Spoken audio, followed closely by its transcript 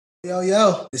Yo,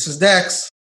 yo, this is Dex,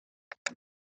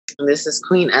 This is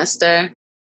Queen Esther.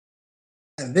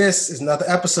 and this is another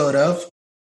episode of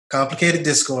Complicated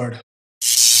Discord.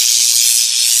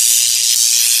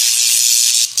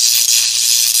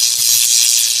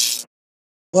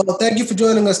 Well, thank you for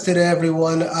joining us today,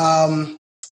 everyone.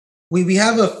 We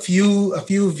have a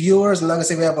few viewers. I'm not gonna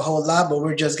say we have a whole lot, but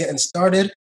we're just getting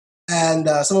started. And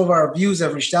some of our viewers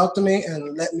have reached out to me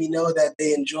and let me know that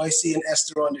they enjoy seeing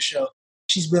Esther on the show.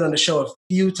 She's been on the show a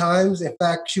few times. In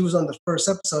fact, she was on the first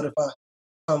episode, if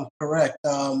I'm correct.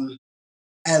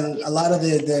 And a lot of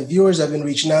the viewers have been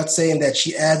reaching out saying that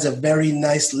she adds a very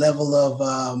nice level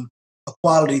of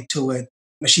equality to it.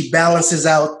 She balances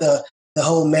out the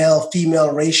whole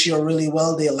male-female ratio really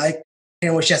well. They like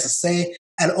hearing what she has to say.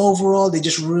 And overall, they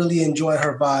just really enjoy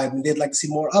her vibe and they'd like to see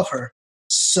more of her.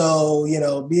 So,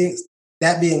 being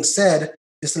said,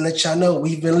 just to let y'all know,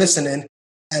 we've been listening.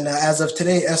 And as of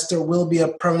today, Esther will be a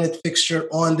permanent fixture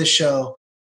on the show.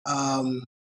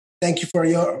 Thank you for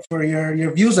your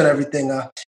views on everything.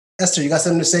 Esther, you got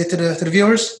something to say to the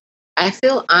viewers? I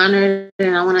feel honored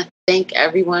and I want to thank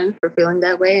everyone for feeling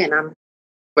that way. And I'm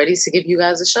ready to give you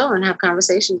guys a show and have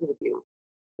conversations with you.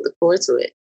 Look forward to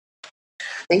it.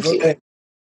 Thank you.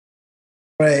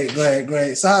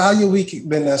 Great. So how your week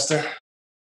been, Esther?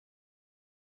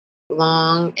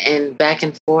 Long and back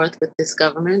and forth with this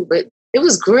government, but it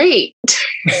was great.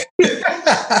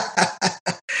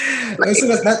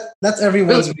 That's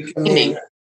everyone's week. I mean,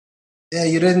 yeah,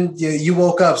 you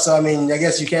woke up, so I mean, I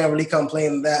guess you can't really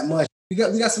complain that much. We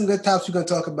got some good topics we're gonna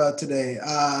talk about today.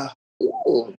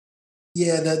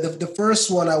 Yeah, the first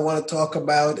one I want to talk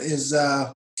about is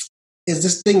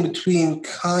this thing between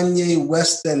Kanye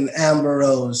West and Amber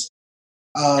Rose.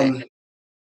 In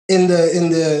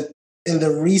the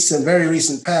very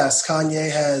recent past, Kanye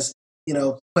has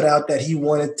put out that he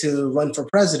wanted to run for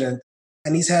president,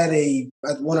 and he's had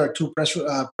one or two press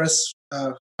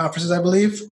conferences, I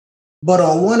believe. But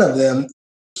on one of them,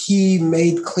 he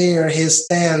made clear his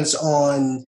stance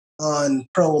on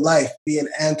pro-life, being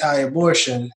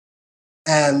anti-abortion,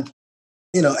 and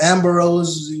Amber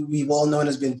Rose, we've all known,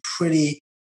 has been pretty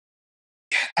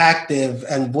active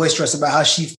and boisterous about how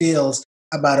she feels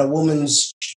about a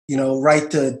woman's right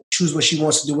to choose what she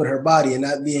wants to do with her body and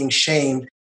not being shamed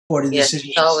for the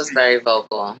decision. She was very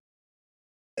vocal.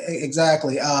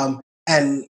 Exactly.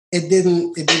 And it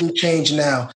didn't change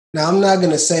now. Now I'm not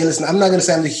gonna say I'm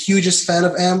the hugest fan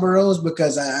of Amber Rose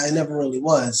because I never really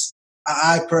was.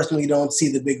 I personally don't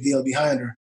see the big deal behind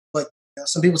her. But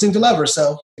some people seem to love her,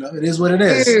 so it is what it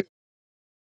is.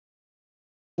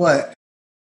 What?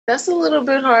 That's a little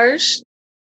bit harsh.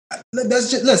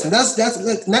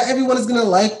 That's not everyone is gonna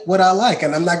like what I like,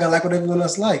 and I'm not gonna like what everyone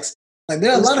else likes. Like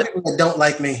there are a lot of people that don't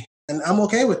like me, and I'm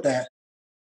okay with that.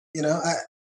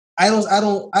 I don't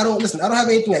listen. I don't have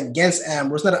anything against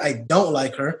Amber. It's not that I don't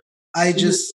like her. I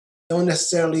just don't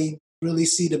necessarily really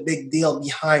see the big deal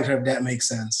behind her, if that makes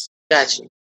sense. Got you.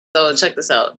 So check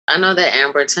this out. I know that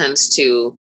Amber tends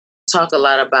to talk a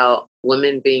lot about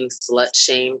women being slut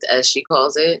shamed, as she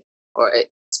calls it, or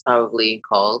it's probably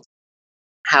called.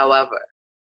 However,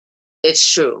 it's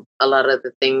true. A lot of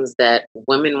the things that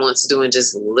women want to do and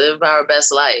just live our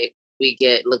best life, we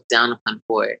get looked down upon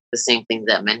for it. The same things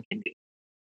that men can do.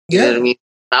 You know what I mean?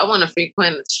 If I want to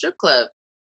frequent a strip club,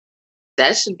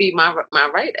 that should be my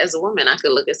right as a woman. I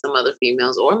could look at some other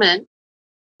females or men,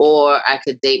 or I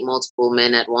could date multiple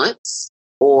men at once,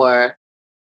 or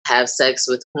have sex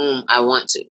with whom I want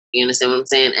to. You understand what I'm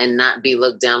saying? And not be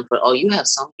looked down for, oh, you have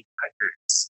so many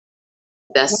partners.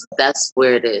 That's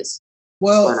where it is.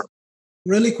 Well,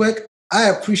 really quick, I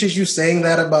appreciate you saying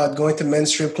that about going to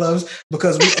men's strip clubs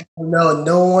because we know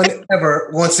no one ever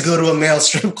wants to go to a male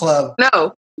strip club.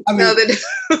 No.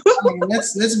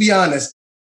 Let's be honest.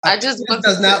 It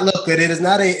does not look good. It is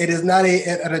not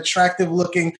an attractive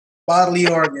looking bodily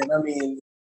organ. I mean,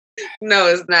 no,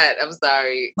 it's not. I'm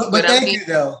sorry. But thank you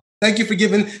though. Thank you for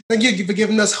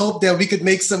giving us hope that we could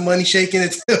make some money shaking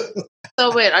it too.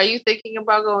 So wait, are you thinking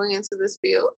about going into this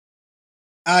field?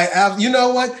 I have. You know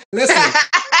what? Listen.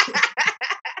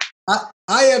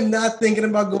 I am not thinking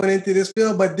about going into this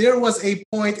field, but there was a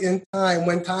point in time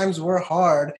when times were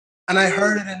hard, and I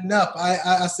heard it enough.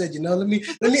 I said, let me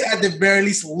at the very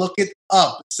least look it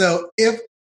up. So if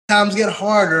times get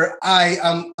harder, I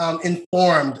am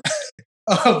informed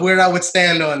of where I would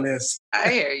stand on this. I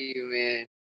hear you, man.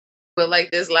 But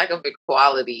there's lack of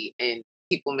equality in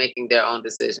people making their own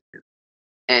decisions,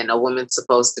 and a woman's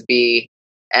supposed to be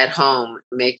at home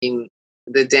making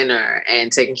the dinner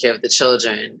and taking care of the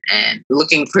children and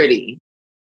looking pretty.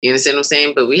 You understand what I'm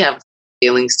saying? But we have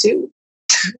feelings too.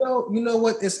 You know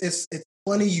what? It's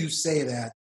funny you say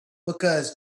that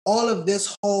because all of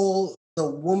this whole the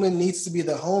woman needs to be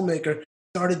the homemaker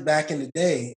started back in the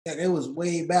day. It was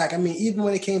way back. I mean, even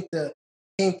when it came to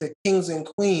kings and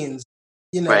queens,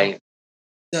 you know, Right.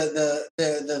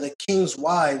 the king's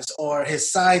wives or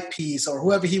his side piece or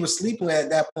whoever he was sleeping with at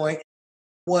that point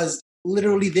was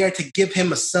literally there to give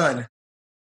him a son.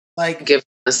 Like give him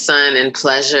a son and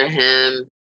pleasure him.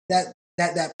 That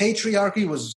patriarchy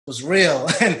was real,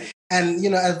 and you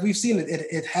know, as we've seen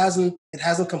it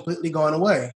hasn't completely gone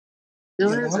away. No,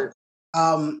 You it know, isn't.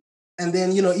 and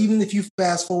then you know, even if you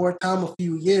fast forward time a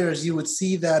few years, you would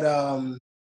see that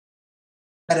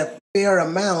that a fair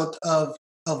amount of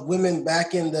women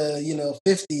back in the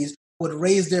 50s would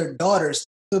raise their daughters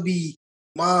to be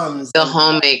moms The and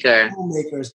homemaker.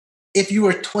 homemakers. If you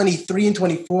were 23 and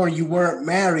 24 and you weren't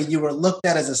married, you were looked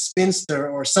at as a spinster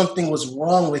or something was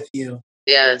wrong with you.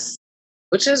 Yes.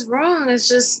 Which is wrong. It's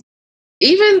just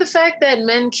even the fact that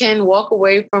men can walk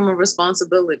away from a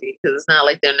responsibility because it's not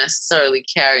like they're necessarily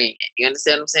carrying it. You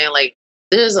understand what I'm saying? Like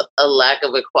there's a lack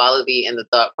of equality in the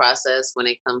thought process when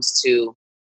it comes to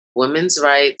women's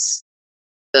rights,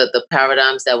 the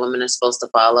paradigms that women are supposed to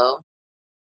follow.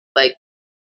 Like,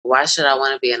 why should I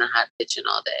want to be in a hot kitchen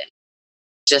all day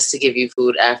just to give you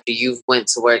food after you've went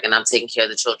to work and I'm taking care of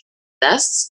the children?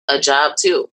 That's a job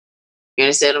too. You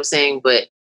understand what I'm saying? But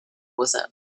what's up?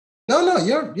 No,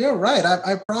 you're right.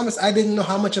 I promise I didn't know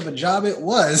how much of a job it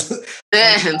was.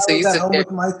 And so I you was at sit home there.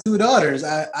 with my two daughters.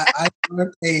 I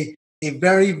learned a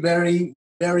very, very,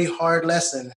 very hard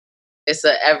lesson. It's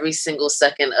a every single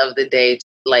second of the day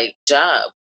like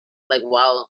job. Like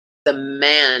while the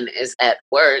man is at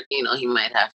work, you know, he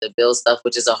might have to build stuff,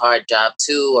 which is a hard job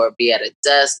too, or be at a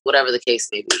desk, whatever the case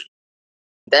may be.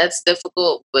 That's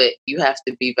difficult, but you have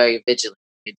to be very vigilant.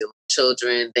 You're dealing with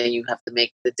children, then you have to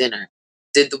make the dinner.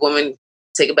 Did the woman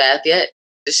take a bath yet?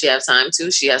 Does she have time to?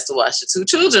 She has to watch the two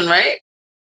children, right?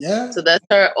 Yeah. So that's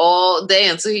her all day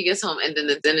until he gets home, and then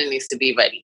the dinner needs to be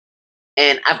ready.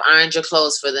 And I've ironed your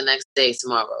clothes for the next day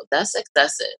tomorrow. That's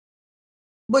excessive.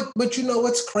 But you know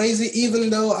what's crazy? Even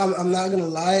though I'm not gonna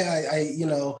lie, I you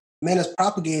know, men has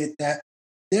propagated that.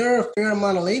 There are a fair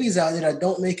amount of ladies out there that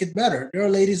don't make it better. There are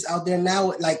ladies out there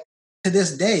now, like to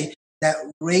this day, that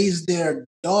raise their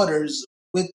daughters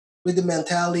with the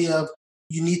mentality of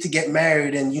you need to get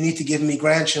married and you need to give me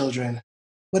grandchildren.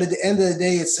 But at the end of the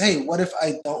day, it's hey, what if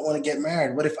I don't want to get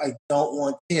married? What if I don't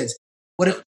want kids? What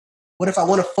if I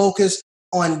want to focus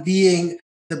on being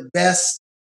the best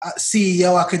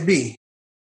CEO I could be?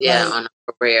 Yeah, Like on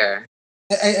a career.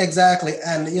 exactly,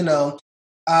 and you know,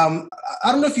 I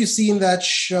don't know if you've seen that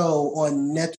show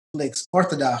on Netflix,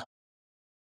 Orthodox.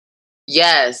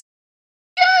 Yes.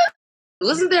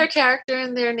 Wasn't there a character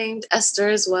in there named Esther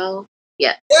as well?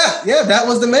 Yeah. Yeah, that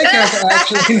was the main character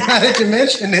actually. Now that you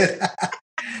mention it,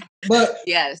 but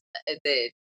yes, it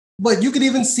did. but you could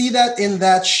even see that in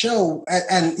that show,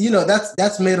 and you know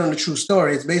that's made on a true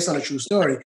story. It's based on a true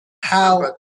story.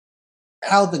 How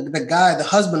the guy, the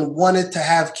husband, wanted to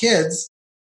have kids,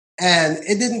 and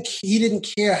he didn't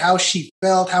care how she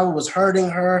felt, how it was hurting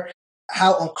her,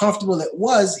 how uncomfortable it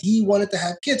was. He wanted to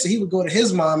have kids, so he would go to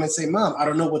his mom and say, "Mom, I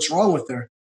don't know what's wrong with her.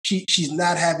 She's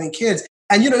not having kids."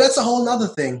 And you know that's a whole other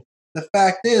thing. The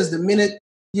fact is, the minute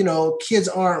you know kids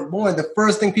aren't born, the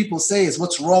first thing people say is,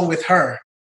 "What's wrong with her?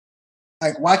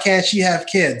 Like, why can't she have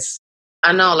kids?"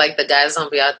 I know, like the guys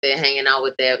don't be out there hanging out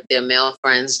with their male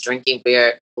friends, drinking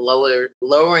beer,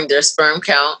 lowering their sperm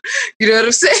count. You know what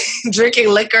I'm saying? Drinking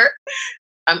liquor.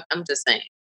 I'm just saying.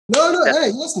 No.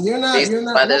 Hey, listen, you're not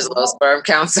Why there's wrong. low sperm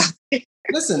counts.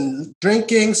 Listen,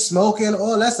 drinking, smoking,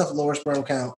 all that stuff lowers sperm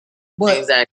count. But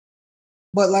Exactly.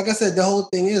 But like I said, the whole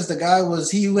thing is the guy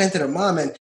he went to the mom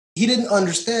and he didn't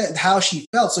understand how she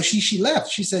felt. So she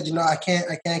left. She said, you know, I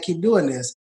can't keep doing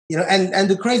this. You know, and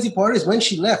the crazy part is when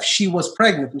she left, she was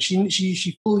pregnant and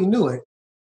she fully knew it.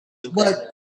 Okay. But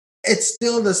it's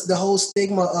still the whole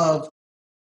stigma of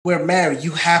we're married,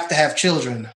 you have to have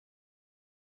children.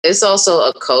 It's also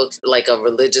a like a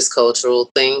religious cultural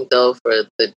thing though for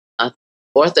the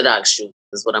Orthodox Jews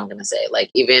is what I'm gonna say. Like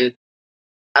even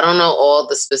I don't know all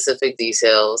the specific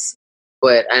details,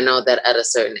 but I know that at a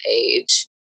certain age,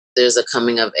 there's a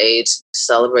coming of age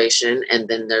celebration. And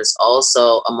then there's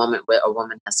also a moment where a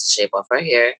woman has to shave off her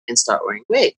hair and start wearing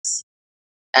wigs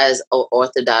as an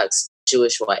Orthodox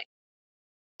Jewish wife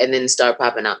and then start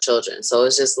popping out children. So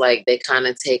it's just like they kind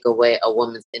of take away a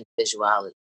woman's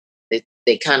individuality.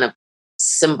 They kind of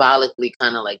symbolically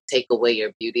kind of like take away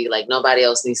your beauty. Like nobody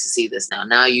else needs to see this now.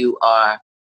 Now you are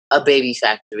a baby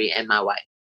factory and my wife.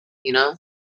 You know?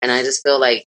 And I just feel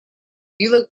like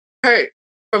you look hurt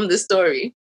from this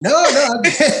story. No.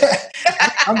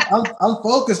 I'm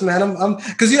focused, man. I'm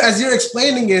because as you're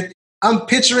explaining it, I'm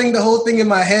picturing the whole thing in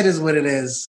my head is what it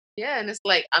is. Yeah, and it's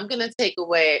like I'm gonna take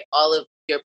away all of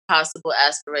your possible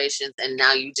aspirations, and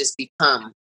now you just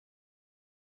become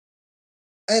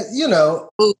And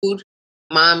food,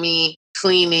 mommy,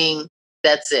 cleaning.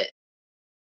 That's it.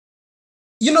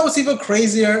 What's even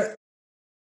crazier?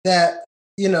 That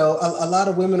a lot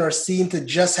of women are seen to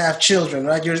just have children,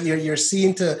 right? You're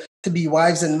seen to be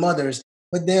wives and mothers,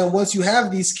 but then once you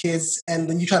have these kids and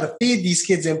then you try to feed these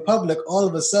kids in public, all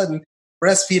of a sudden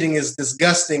breastfeeding is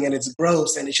disgusting and it's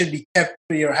gross and it should be kept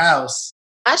for your house.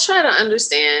 I try to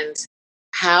understand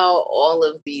how all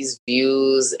of these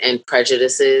views and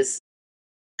prejudices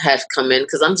have come in,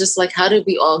 because I'm just like, how did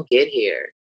we all get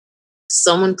here?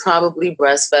 Someone probably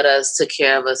breastfed us, took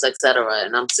care of us, etc.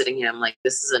 And I'm sitting here, I'm like,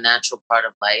 this is a natural part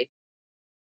of life.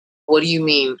 What do you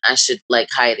mean I should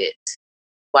hide it?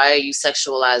 Why are you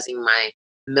sexualizing my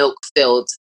milk-filled,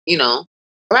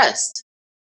 breast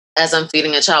as I'm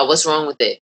feeding a child? What's wrong with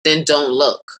it? Then don't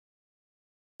look.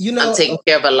 I'm taking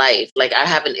care of a life. I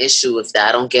have an issue with that.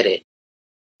 I don't get it.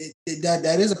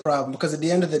 That is a problem, because at the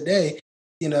end of the day,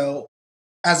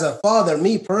 as a father,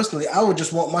 me personally, I would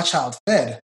just want my child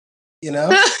fed.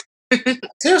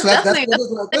 Seriously,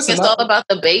 it's all about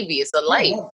the baby. It's a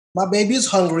life. My baby is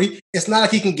hungry. It's not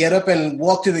like he can get up and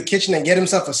walk to the kitchen and get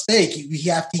himself a steak. He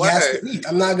has to eat.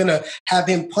 I'm not gonna have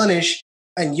him punished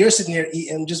and you're sitting here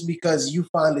eating just because you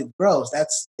find it gross.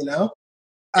 That's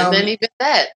And then even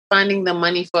that, finding the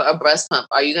money for a breast pump.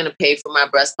 Are you gonna pay for my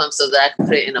breast pump so that I can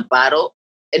put it in a bottle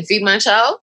and feed my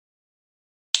child?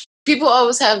 People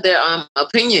always have their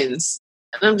opinions,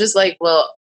 and I'm just like,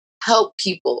 well, help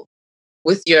people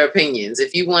with your opinions.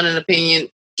 If you want an opinion,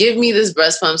 give me this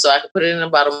breast pump so I can put it in a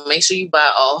bottle. Make sure you buy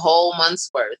a whole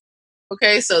month's worth,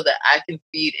 okay, so that I can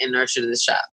feed and nurture this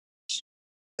child.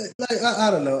 I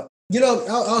don't know.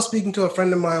 I was speaking to a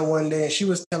friend of mine one day, and she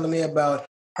was telling me about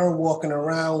her walking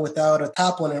around without a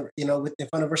top on her, in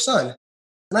front of her son.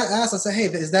 And I asked, I said, "Hey,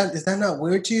 is that not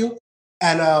weird to you?"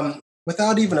 And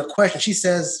without even a question, she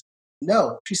says,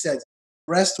 "No." She says,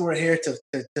 "Breasts were here to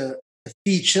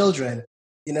feed children.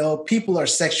 People are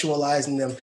sexualizing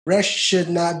them. Breasts should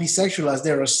not be sexualized.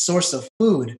 They're a source of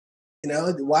food.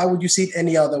 Why would you see it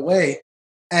any other way?"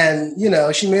 And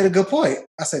she made a good point.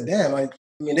 I said, "Damn, I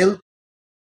mean,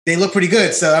 they look pretty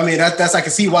good. So I mean, that's I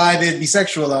can see why they'd be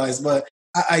sexualized, but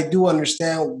I do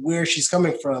understand where she's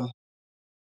coming from."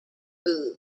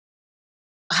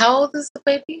 How old is the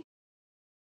baby?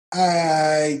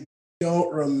 I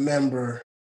don't remember.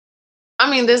 I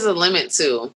mean, there's a limit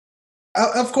too.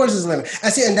 Of course, there's a limit. I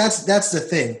see, and that's the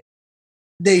thing.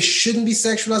 They shouldn't be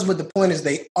sexualized, but the point is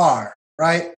they are,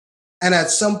 right? And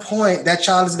at some point, that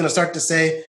child is going to start to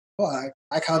say, "Oh, I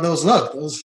like how those look.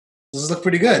 Those look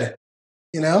pretty good,"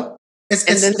 And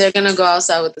then they're going to go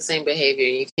outside with the same behavior.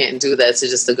 You can't do that to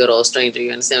just a good old stranger.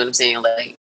 You understand what I'm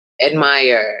saying?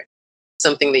 Admire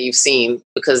something that you've seen,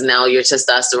 because now your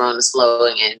testosterone is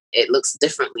flowing and it looks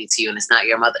differently to you, and it's not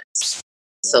your mother's.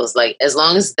 So it's as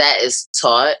long as that is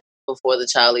taught before the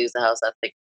child leaves the house, I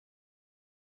think.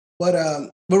 But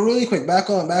really quick,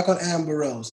 back on Amber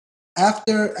Rose.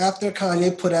 After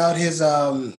Kanye put out his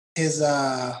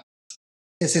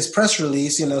press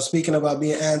release, speaking about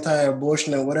being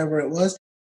anti-abortion and whatever it was,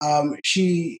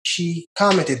 she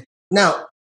commented. Now,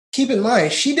 keep in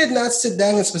mind, she did not sit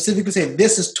down and specifically say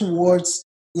this is towards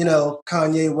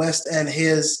Kanye West and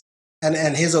his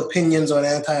opinions on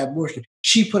anti-abortion.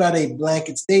 She put out a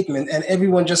blanket statement, and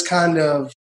everyone just kind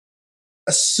of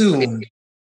assumed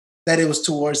that it was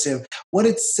towards him. What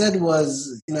it said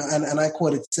was, and I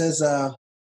quote, it says,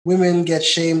 "Women get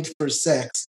shamed for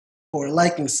sex, for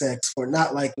liking sex, for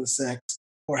not liking sex,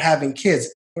 for having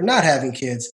kids, for not having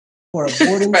kids, for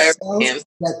aborting cells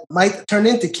that might turn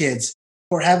into kids,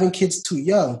 for having kids too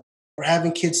young, for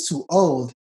having kids too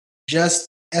old. Just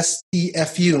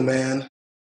STFU, man."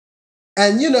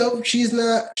 And she's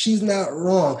not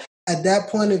wrong. At that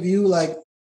point of view,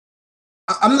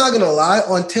 I'm not gonna lie,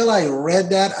 until I read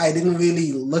that, I didn't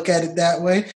really look at it that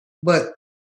way. But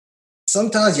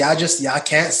sometimes y'all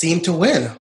can't seem to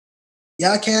win.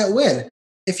 Y'all can't win.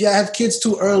 If y'all have kids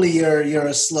too early, you're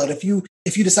a slut. If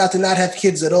you decide to not have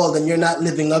kids at all, then you're not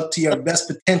living up to your best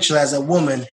potential as a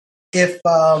woman. If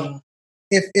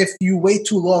you wait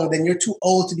too long, then you're too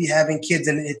old to be having kids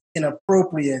and it's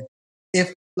inappropriate.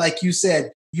 If, like you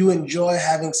said, you enjoy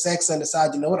having sex and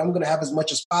decide, I'm going to have as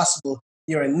much as possible,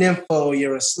 you're a nympho,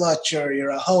 you're a slut, you're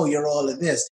a hoe, you're all of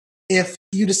this. If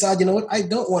you decide, I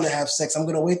don't want to have sex, I'm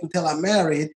going to wait until I'm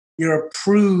married, you're a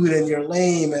prude and you're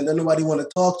lame and then nobody want to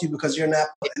talk to you because you're not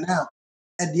putting out.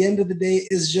 At the end of the day,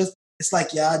 it's it's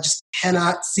like y'all just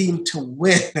cannot seem to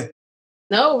win.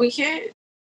 No, we can't.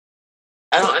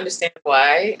 I don't understand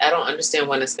why. I don't understand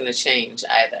when it's going to change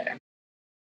either.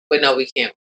 But no, we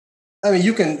can't. I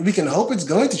mean, we can hope it's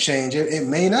going to change. It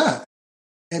may not.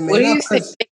 It may What do not. you think?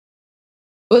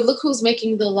 But look who's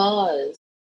making the laws.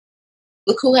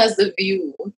 Look who has the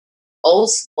view. Old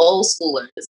schoolers.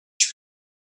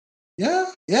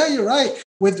 Yeah, you're right.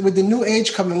 With the new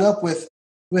age coming up, with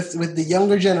the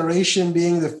younger generation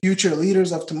being the future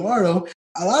leaders of tomorrow,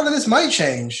 a lot of this might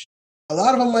change. A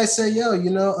lot of them might say, "Yo,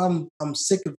 I'm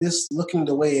sick of this looking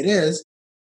the way it is,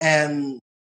 and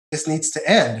this needs to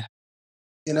end."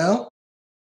 You know?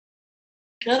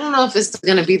 I don't know if it's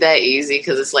going to be that easy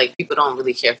because it's like people don't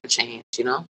really care for change.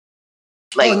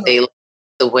 Like they like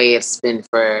the way it's been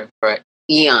for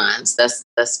eons. That's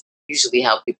usually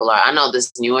how people are. I know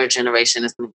this newer generation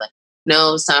is like,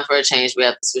 no, it's time for a change. We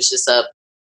have to switch this up,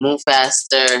 move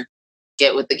faster,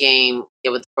 get with the game,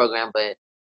 get with the program. But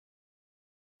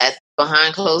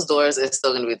behind closed doors, it's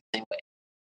still going to be the same way.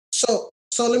 So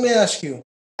let me ask you,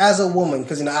 as a woman,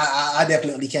 because I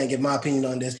definitely can't give my opinion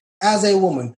on this. As a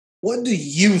woman, what do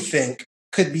you think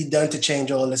could be done to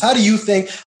change all this? How do you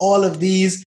think all of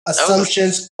these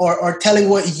assumptions or telling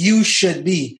what you should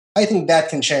be, I think that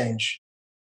can change?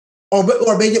 Or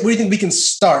where do you think we can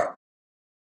start?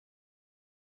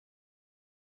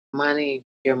 Minding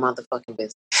your motherfucking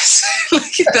business.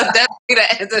 That would be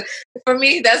the answer. For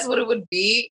me, that's what it would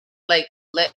be. Like,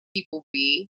 let people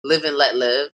be, live and let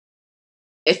live.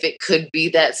 If it could be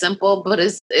that simple, but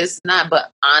it's not.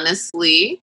 But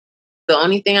honestly, the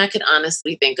only thing I could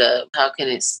honestly think of, how can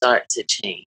it start to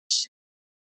change?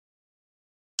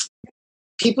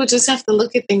 People just have to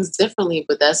look at things differently,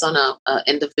 but that's on a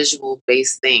individual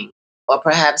based thing. Or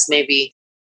perhaps maybe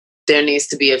there needs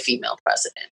to be a female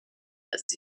president.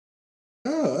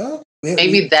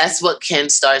 Maybe that's what can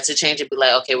start to change it. Be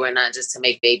like, okay, we're not just to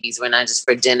make babies. We're not just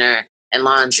for dinner and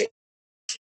laundry.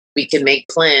 We can make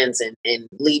plans and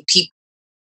lead people.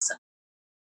 So.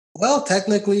 Well,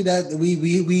 technically, that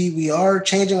we are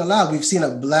changing a lot. We've seen a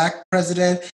black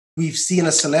president. We've seen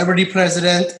a celebrity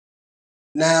president.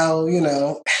 Now,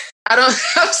 I'm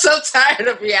so tired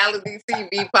of reality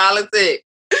TV politics.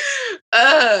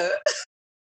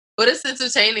 But it's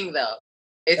entertaining, though.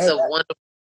 It's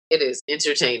it is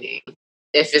entertaining,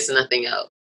 if it's nothing else.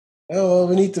 Oh,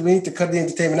 we need to cut the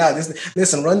entertainment out.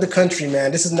 Listen, run the country,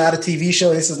 man. This is not a TV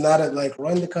show. This is not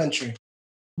run the country.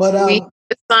 But we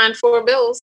signed 4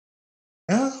 bills.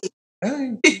 But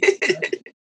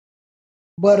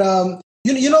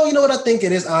you know what I think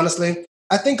it is, honestly?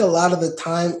 I think a lot of the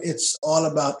time it's all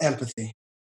about empathy.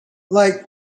 Like,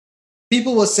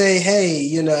 people will say,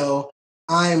 hey,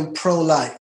 I'm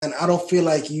pro-life and I don't feel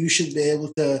like you should be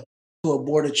able to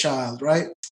abort a child, right?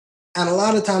 And a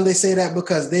lot of time they say that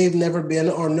because they've never been,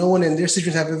 or no one in their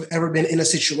situation have ever been in a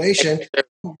situation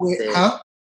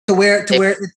where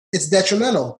it's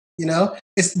detrimental.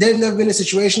 They've never been in a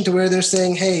situation to where they're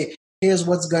saying, hey, here's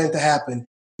what's going to happen.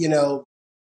 You're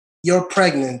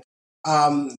pregnant.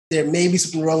 There may be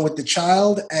something wrong with the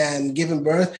child, and giving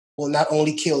birth will not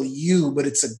only kill you, but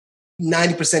it's a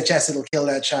 90% chance it'll kill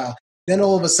that child. Then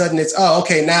all of a sudden it's,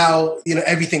 now,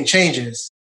 everything changes.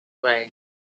 Right.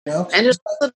 And it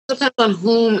also depends on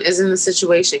whom is in the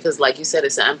situation, because like you said,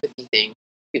 it's an empathy thing.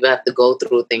 People have to go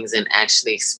through things and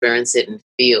actually experience it and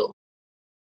feel.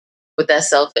 But that's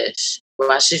selfish.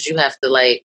 Why should you have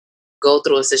to go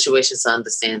through a situation to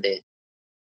understand it?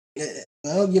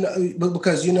 Well,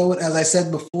 because what, as I said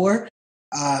before,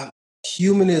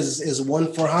 human is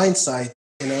one for hindsight.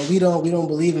 We don't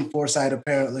believe in foresight,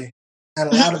 apparently,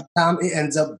 and a lot of the time it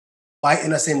ends up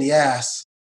biting us in the ass.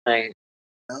 Right.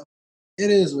 It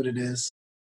is what it is.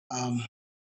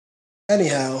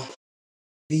 Anyhow,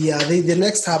 the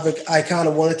next topic I kind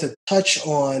of wanted to touch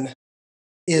on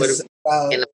is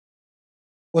about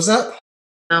what's up?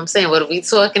 I'm saying, what are we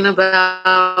talking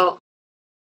about?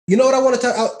 You know what I want to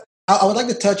touch? I would like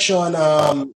to touch on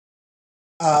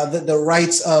the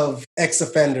rights of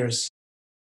ex-offenders.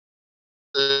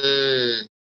 Okay.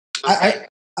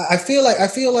 I feel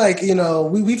like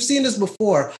we've seen this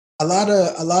before. A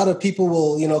lot of people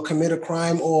will commit a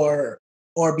crime or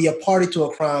be a party to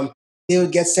a crime. They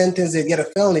would get sentenced, they'd get a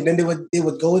felony, then they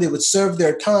would serve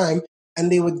their time,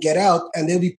 and they would get out, and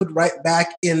they'll be put right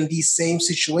back in the same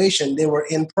situation they were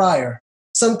in prior.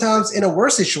 Sometimes in a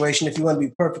worse situation, if you want to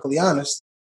be perfectly honest.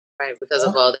 Right, because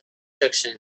of all the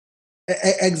restriction.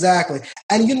 Exactly.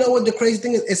 And you know what the crazy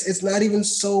thing is? It's not even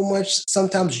so much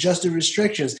sometimes just the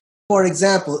restrictions. For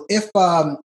example, if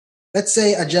let's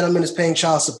say a gentleman is paying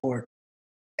child support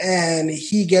and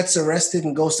he gets arrested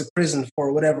and goes to prison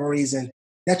for whatever reason,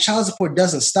 that child support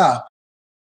doesn't stop.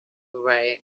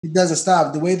 Right. It doesn't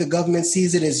stop. The way the government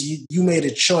sees it is you made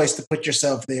a choice to put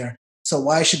yourself there. So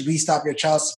why should we stop your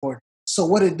child support? So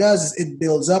what it does is it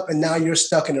builds up and now you're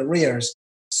stuck in arrears.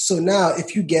 So now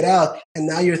if you get out and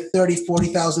now you're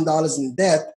 $40,000 in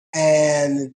debt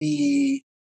and the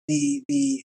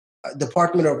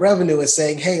Department of Revenue is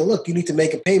saying, hey, look, you need to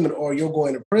make a payment or you're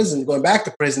going to prison, going back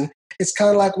to prison. It's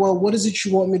kind of like, well, what is it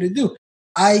you want me to do?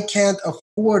 I can't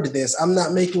afford this. I'm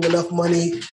not making enough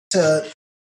money to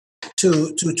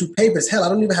pay for this. Hell, I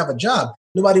don't even have a job.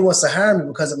 Nobody wants to hire me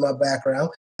because of my background.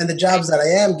 And the jobs that I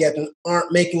am getting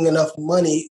aren't making enough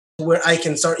money to where I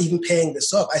can start even paying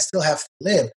this off. I still have to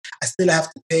live. I still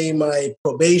have to pay my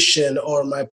probation or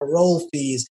my parole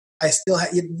fees.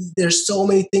 There's so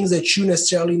many things that you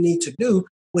necessarily need to do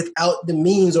without the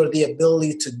means or the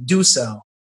ability to do so.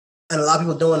 And a lot of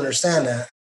people don't understand that.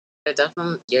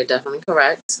 You're definitely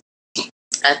correct.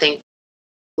 I think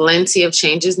plenty of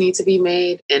changes need to be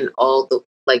made in all the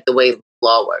way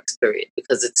law works, period,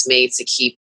 because it's made to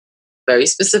keep very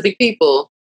specific people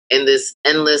in this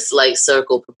endless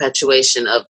circle perpetuation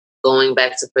of going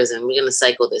back to prison. We're going to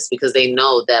cycle this because they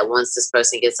know that once this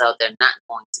person gets out, they're not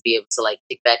going to be able to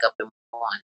pick back up and move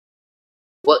on.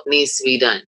 What needs to be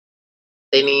done?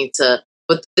 They need to,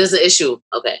 but there's an issue.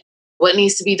 Okay. What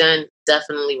needs to be done?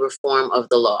 Definitely reform of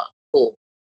the law. Cool.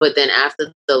 But then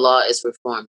after the law is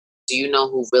reformed, do you know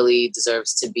who really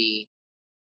deserves to be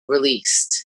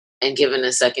released and given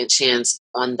a second chance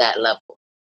on that level?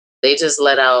 They just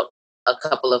let out a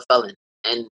couple of felons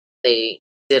and they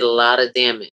did a lot of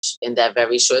damage in that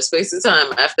very short space of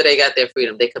time. After they got their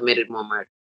freedom, they committed more murder.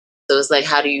 So it's like,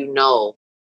 how do you know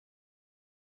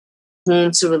whom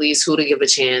to release, who to give a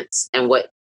chance, and what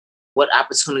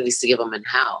opportunities to give them and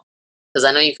how? Because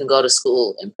I know you can go to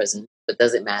school in prison, but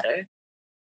does it matter?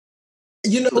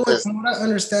 You know what? From what I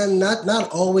understand,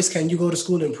 not always can you go to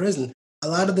school in prison. A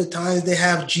lot of the times they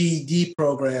have GED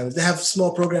programs. They have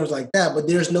small programs like that, but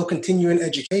there's no continuing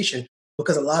education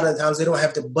because a lot of the times they don't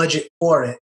have the budget for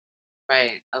it.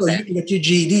 Right. Okay. So you can get your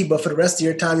GED, but for the rest of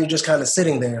your time, you're just kind of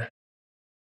sitting there.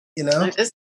 You know?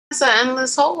 It's an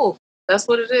endless hole. That's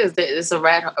what it is. It's a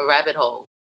rabbit hole.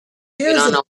 Here's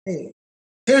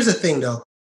the thing, though.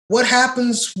 What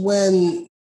happens when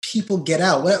people get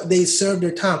out? Well, they serve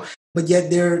their time, but yet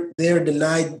they're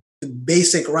denied the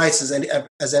basic rights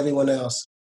as everyone else.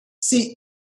 See,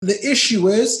 the issue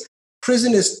is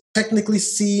prison is technically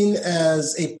seen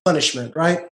as a punishment,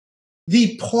 right?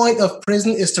 The point of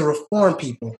prison is to reform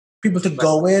people to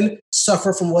go in,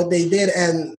 suffer from what they did,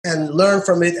 and learn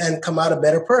from it and come out a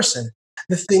better person.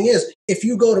 The thing is, if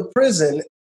you go to prison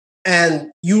and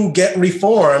you get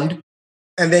reformed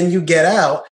and then you get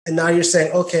out and now you're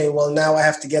saying, okay, well, now I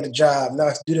have to get a job. Now I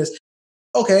have to do this.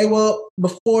 Okay, well,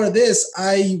 before this,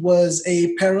 I was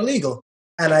a paralegal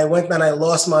and I went and I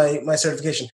lost my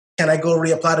certification. Can I go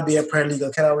reapply to be a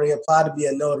paralegal? Can I reapply to be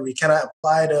a notary? Can I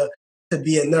apply to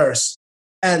be a nurse?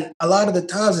 And a lot of the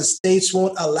times the states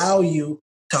won't allow you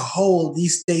to hold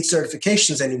these state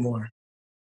certifications anymore,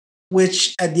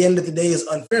 which at the end of the day is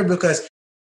unfair because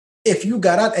if you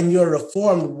got out and you're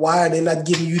reformed, why are they not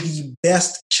giving you the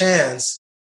best chance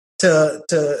to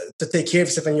take care of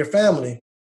yourself and your family?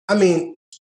 I mean,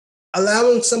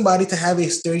 allowing somebody to have a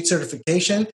state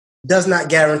certification does not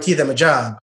guarantee them a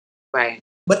job. Right.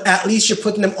 But at least you're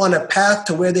putting them on a path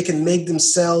to where they can make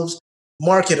themselves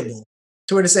marketable.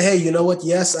 To where they say, hey, you know what?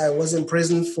 Yes, I was in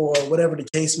prison for whatever the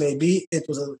case may be. It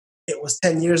was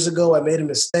 10 years ago. I made a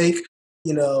mistake.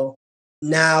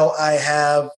 Now I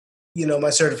have, my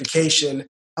certification.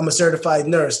 I'm a certified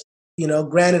nurse.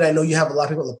 Granted, I know you have a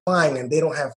lot of people applying and they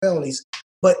don't have felonies,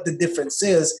 but the difference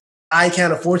is I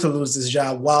can't afford to lose this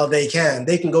job while they can.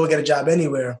 They can go and get a job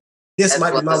anywhere. This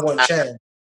might be my one chance.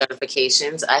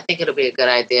 Certifications. I think it'll be a good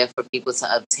idea for people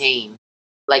to obtain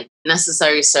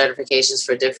necessary certifications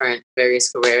for different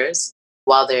various careers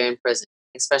while they're in prison,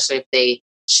 especially if they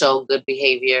show good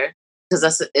behavior.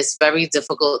 Because it's very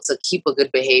difficult to keep a good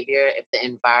behavior if the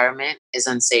environment is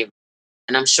unsavory.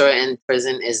 And I'm sure in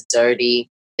prison is dirty.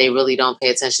 They really don't pay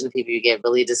attention to people. You get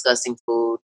really disgusting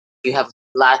food. You have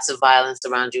lots of violence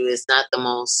around you. It's not the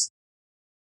most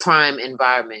prime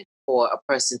environment for a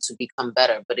person to become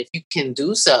better. But if you can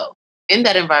do so in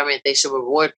that environment, they should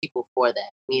reward people for that.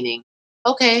 Meaning,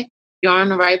 okay, you're on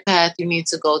the right path. You need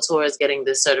to go towards getting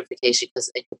this certification because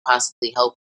it could possibly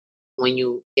help when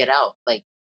you get out.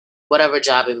 Whatever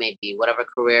job it may be, whatever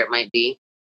career it might be,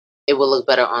 it will look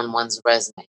better on one's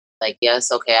resume.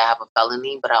 Yes, okay, I have a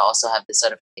felony, but I also have this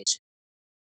certification.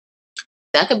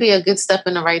 That could be a good step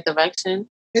in the right direction.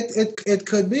 It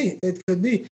could be. It could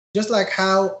be. Just like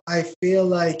how I feel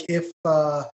like if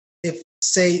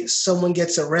say someone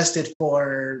gets arrested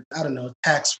for, I don't know,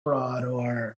 tax fraud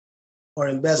or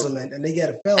embezzlement, and they get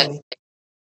a felony,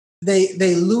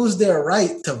 they lose their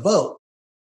right to vote.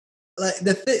 Like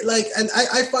the thing, like, and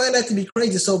I find that to be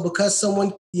crazy. So because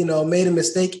someone made a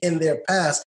mistake in their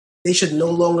past, they should no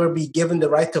longer be given the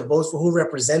right to vote for who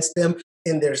represents them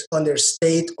on their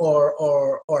state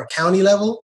or county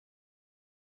level.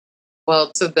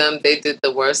 Well, to them, they did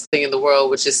the worst thing in the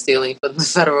world, which is stealing from the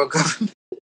federal government.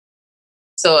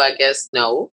 So I guess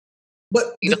no.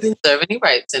 But you don't deserve any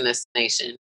rights in this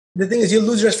nation. The thing is, you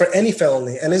lose yours for any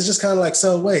felony, and it's just kind of like,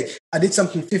 so wait, I did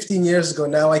something 15 years ago,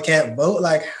 now I can't vote.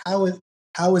 Like, how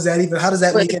is that even? How does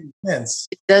that make any sense?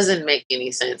 It doesn't make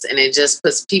any sense, and it just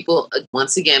puts people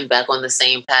once again back on the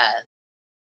same path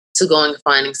to going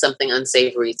finding something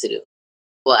unsavory to do.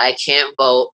 Well, I can't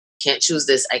vote, can't choose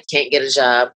this, I can't get a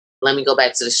job. Let me go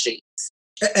back to the streets.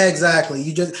 Exactly.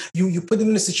 You just you put them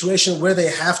in a situation where they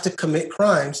have to commit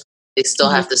crimes. They still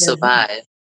have to survive.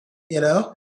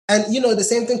 And the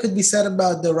same thing could be said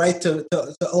about the right to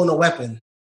own a weapon.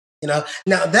 Now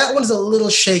that one's a little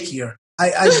shakier.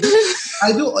 I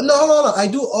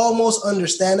do almost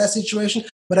understand that situation.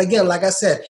 But again, like I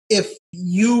said, if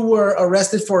you were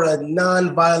arrested for a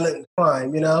non-violent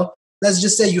crime, let's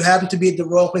just say you happen to be at the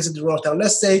wrong place at the wrong time.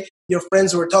 Let's say your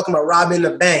friends were talking about robbing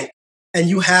a bank and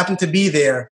you happen to be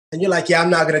there and you're like, yeah, I'm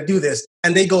not going to do this.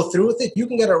 And they go through with it. You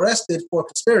can get arrested for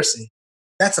conspiracy.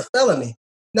 That's a felony.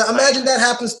 Now, imagine that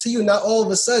happens to you. Now, all of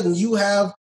a sudden, you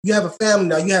have a family.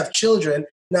 Now, you have children.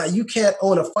 Now, you can't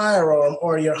own a firearm,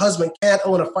 or your husband can't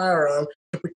own a firearm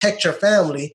to protect your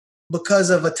family because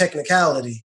of a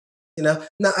technicality. Now,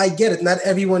 I get it. Not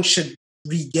everyone should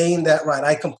regain that right.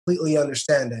 I completely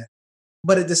understand that.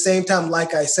 But at the same time,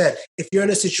 like I said, if you're in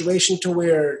a situation to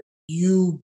where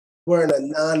you were in a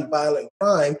non-violent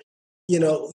crime,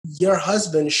 your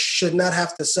husband should not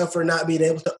have to suffer not being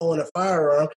able to own a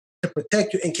firearm to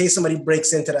protect you in case somebody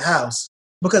breaks into the house.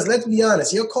 Because let's be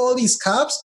honest, you'll call these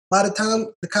cops, by the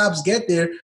time the cops get there,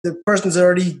 the person's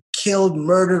already killed,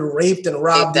 murdered, raped, and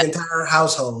robbed the entire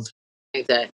household.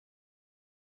 Exactly.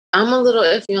 I'm a little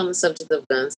iffy on the subject of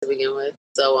guns to begin with.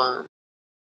 So,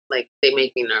 they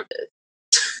make me nervous.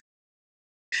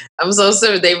 I'm so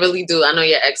sorry, they really do. I know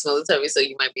you're ex-military, so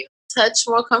you might be a touch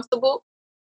more comfortable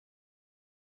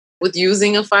with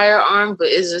using a firearm, but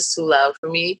it's just too loud for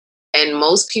me. And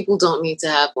most people don't need to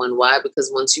have one. Why?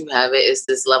 Because once you have it, it's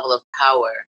this level of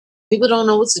power. People don't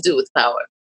know what to do with power.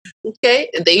 Okay?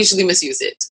 And they usually misuse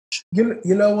it. You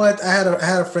know what? I had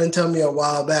a friend tell me a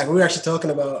while back. We were actually talking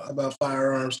about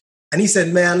firearms. And he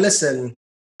said, man, listen,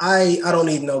 I don't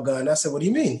need no gun. I said, what do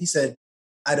you mean? He said,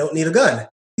 I don't need a gun.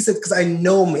 He said, because I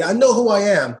know me. I know who I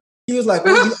am. He was like,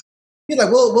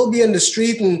 we'll be in the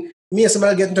street and me and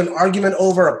somebody get into an argument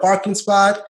over a parking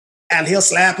spot. And he'll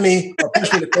slap me or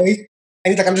push me in the face.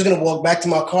 And he's like, I'm just gonna walk back to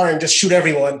my car and just shoot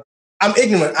everyone. I'm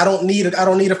ignorant. I don't need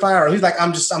a firearm. He's like,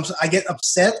 I get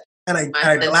upset and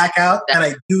I black out and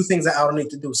I do things that I don't need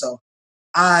to do. So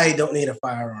I don't need a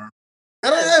firearm.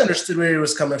 And I understood where he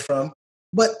was coming from.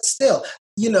 But still,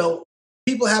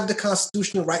 people have the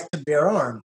constitutional right to bear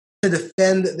arms, to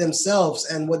defend themselves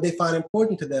and what they find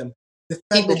important to them.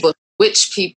 But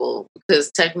which people?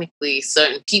 Because technically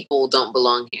certain people don't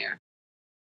belong here.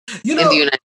 In the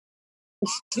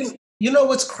United You know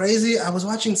what's crazy? I was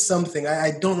watching something.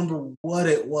 I don't remember what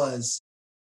it was.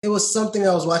 It was something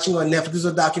I was watching on Netflix. It was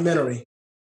a documentary.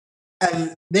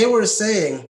 And they were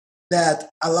saying that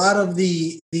a lot of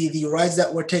the rights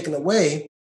that were taken away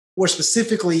were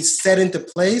specifically set into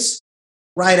place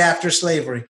right after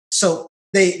slavery. So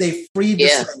they freed the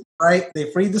slaves, right?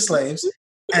 They freed the slaves.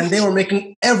 And they were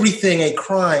making everything a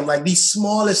crime, like these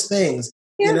smallest things,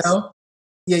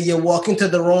 you walk into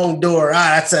the wrong door.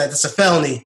 That's a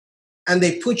felony. And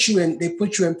they put you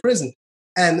in prison.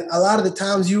 And a lot of the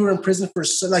times you were in prison for,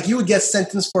 you would get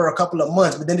sentenced for a couple of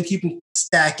months, but then they keep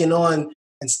stacking on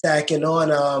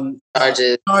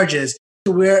charges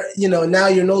to where, now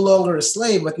you're no longer a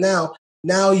slave, but now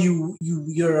you're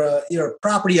a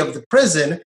property of the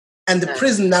prison, and the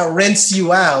prison now rents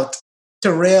you out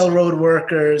to railroad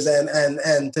workers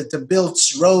and to build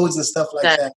roads and stuff like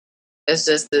that. It's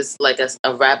just this like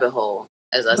a rabbit hole,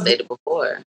 as I stated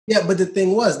before. Yeah, but the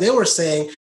thing was, they were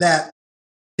saying that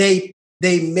they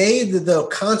made the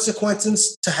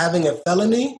consequences to having a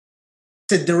felony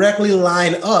to directly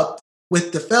line up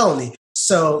with the felony.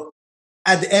 So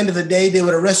at the end of the day, they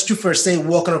would arrest you for, say,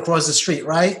 walking across the street,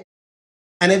 right?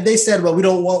 And if they said, well, we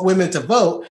don't want women to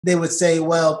vote, they would say,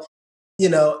 well,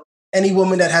 any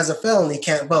woman that has a felony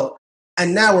can't vote.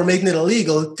 And now we're making it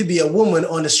illegal to be a woman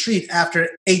on the street after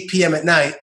 8 p.m. at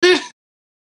night.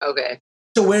 Okay.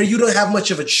 to where you don't have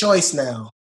much of a choice now.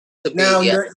 Now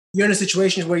Yeah. you're in a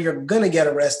situation where you're gonna get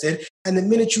arrested, and the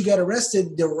minute you get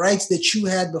arrested, the rights that you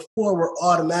had before were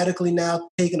automatically now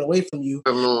taken away from you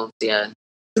Removed, yeah.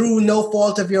 through no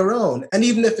fault of your own. And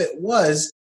even if it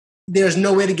was, there's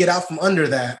no way to get out from under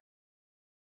that.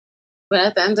 But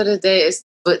at the end of the day,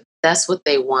 but that's what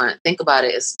they want. Think about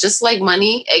it. It's just like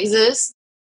money exists,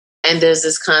 and there's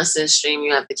this constant stream.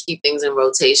 You have to keep things in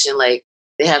rotation. Like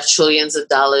they have trillions of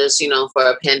dollars, for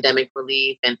a pandemic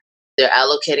relief, and they're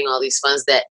allocating all these funds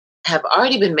that have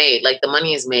already been made. Like the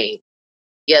money is made.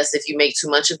 Yes, if you make too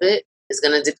much of it, it's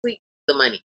going to deplete the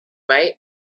money, right?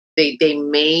 They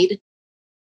made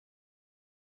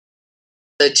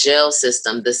the jail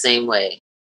system the same way.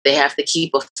 They have to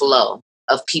keep a flow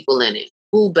of people in it.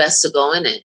 Who best to go in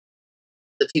it?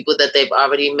 The people that they've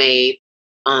already made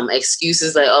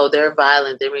excuses like, oh, they're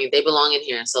violent, they belong in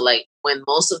here. So like when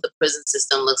most of the prison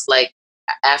system looks like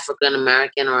African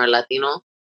American or Latino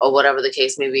or whatever the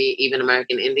case may be, even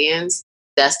American Indians,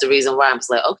 that's the reason why I'm just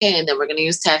like, okay, and then we're going to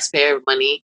use taxpayer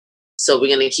money. So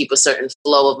we're going to keep a certain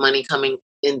flow of money coming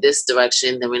in this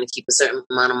direction. Then we're going to keep a certain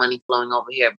amount of money flowing over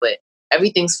here. But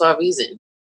everything's for a reason.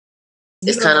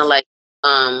 It's kind of like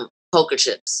poker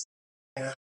chips.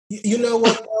 Yeah. You know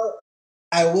what?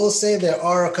 I will say there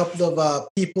are a couple of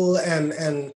people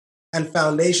and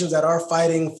foundations that are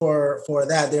fighting for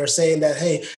that. They're saying that,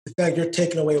 hey, the fact you're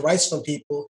taking away rights from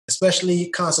people, especially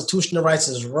constitutional rights,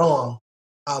 is wrong.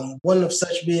 One of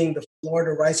such being the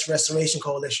Florida Rights Restoration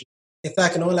Coalition. In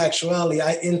fact, in all actuality,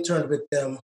 I interned with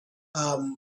them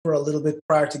for a little bit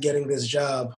prior to getting this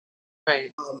job.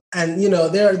 Right. And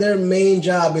their main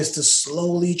job is to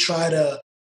slowly try to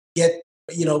get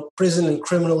prison and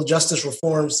criminal justice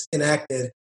reforms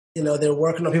enacted. They're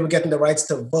working on people getting the rights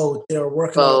to vote. They're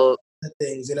working on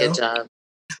things. Good job.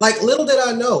 Like little did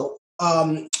I know.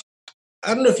 I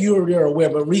don't know if you're aware,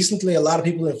 but recently a lot of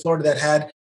people in Florida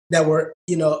that were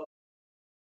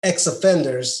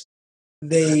ex-offenders,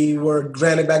 they were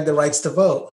granted back the rights to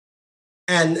vote.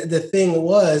 And the thing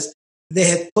was, they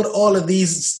had put all of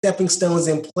these stepping stones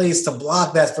in place to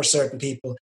block that for certain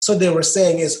people. So they were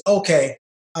saying is, okay,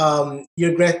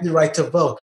 you're granted the right to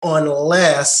vote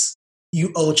unless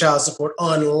you owe child support,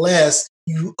 unless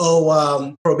you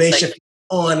owe probation,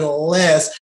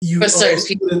 unless you owe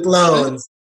student loans.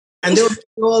 And they were doing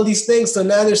all these things. So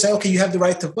now they're saying, okay, you have the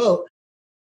right to vote,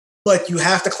 but you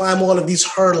have to climb all of these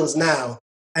hurdles now.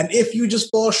 And if you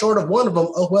just fall short of one of them,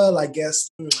 oh well, I guess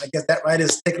that right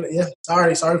is taken. Yeah,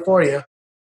 sorry for you.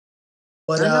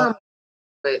 But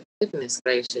goodness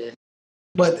gracious.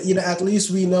 But at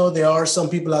least we know there are some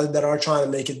people out there that are trying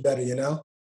to make it better.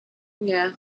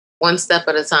 Yeah, one step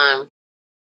at a time.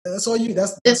 That's all you.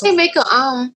 Did they make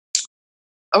a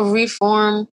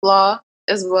reform law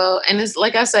as well? And it's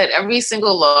like I said, every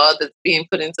single law that's being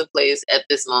put into place at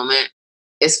this moment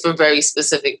is for very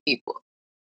specific people.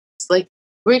 It's like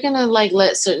we're gonna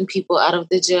let certain people out of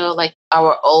the jail, like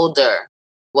our older,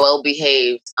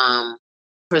 well-behaved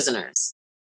prisoners.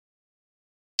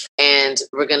 And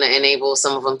we're going to enable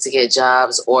some of them to get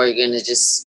jobs, or you're going to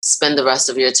just spend the rest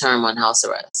of your term on house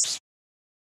arrest.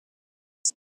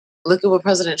 Look at what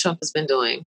President Trump has been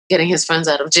doing, getting his friends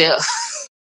out of jail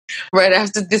right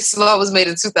after this law was made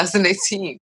in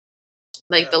 2018.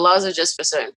 The laws are just for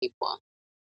certain people.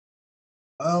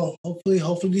 Well, hopefully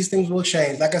these things will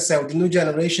change. Like I said, with the new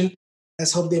generation,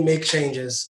 let's hope they make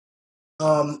changes.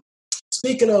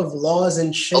 Speaking of laws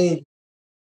and change,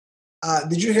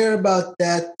 did you hear about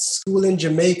that school in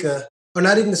Jamaica? Or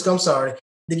not even the school, I'm sorry.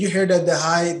 Did you hear that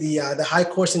the high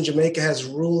court in Jamaica has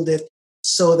ruled it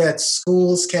so that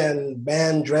schools can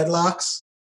ban dreadlocks?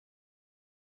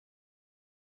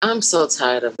 I'm so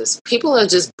tired of this. People are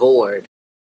just bored.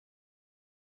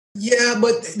 Yeah,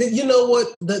 but you know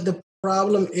what the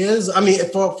problem is? I mean,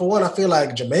 for one, I feel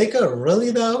like Jamaica, really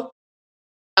though?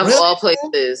 Of all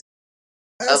places.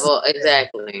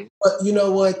 Exactly. But you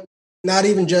know what? Not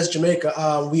even just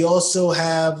Jamaica. We also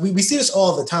have, we see this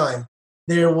all the time.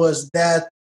 There was that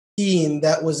team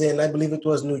that was in, I believe it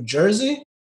was New Jersey,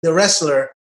 the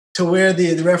wrestler, to where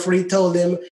the referee told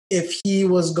him if he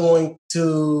was going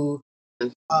to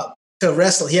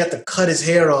wrestle, he had to cut his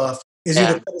hair off. Is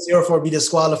either cut his hair off or be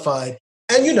disqualified.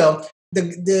 And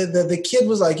the kid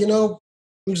was like, I'm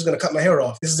just going to cut my hair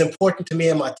off. This is important to me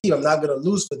and my team. I'm not going to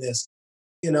lose for this.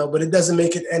 But it doesn't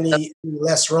make it any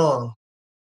less wrong.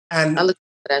 And I look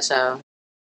at that child.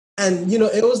 And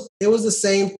it was the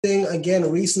same thing again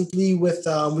recently with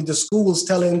the schools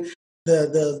telling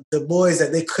the boys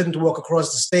that they couldn't walk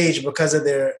across the stage because of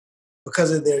their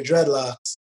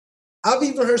dreadlocks. I've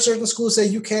even heard certain schools say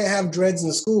you can't have dreads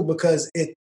in school because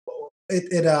it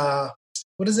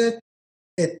what is it?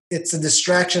 it's a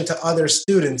distraction to other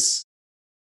students.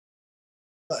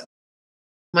 But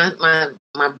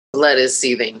my blood is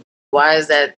seething. Why is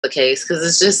that the case? Because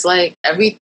it's just like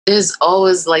there's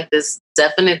always like this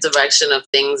definite direction of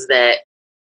things that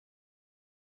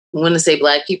I want to say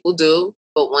Black people do,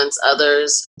 but once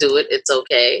others do it, it's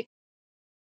okay.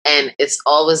 And it's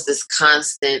always this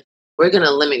constant, we're going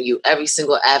to limit you every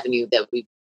single avenue that we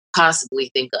possibly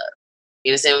think of.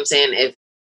 You understand what I'm saying? If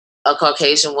a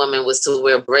Caucasian woman was to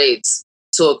wear braids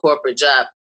to a corporate job,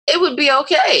 it would be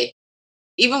okay.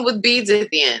 Even with beads at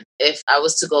the end. If I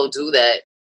was to go do that,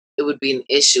 it would be an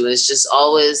issue. It's just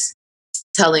always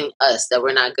telling us that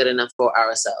we're not good enough for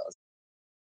ourselves.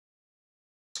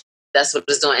 That's what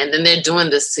it's doing. And then they're doing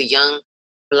this to young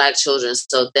Black children.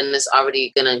 So then it's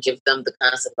already going to give them the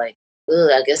concept like,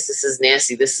 I guess this is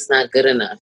nasty. This is not good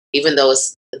enough. Even though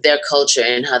it's their culture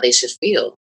and how they should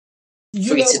feel.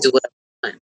 Free to do whatever they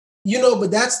want. You know,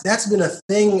 but that's been a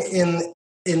thing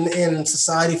in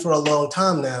society for a long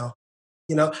time now.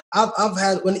 You know, I've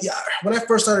had when I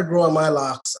first started growing my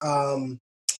locks, I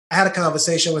had a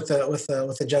conversation with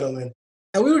a gentleman,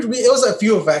 and it was a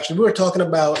few of actually. We were talking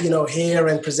about, you know, hair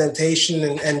and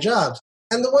presentation and jobs.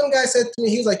 And the one guy said to me,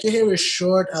 he was like, "Your hair is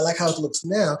short. I like how it looks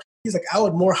now." He's like, "I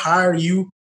would more hire you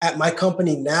at my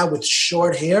company now with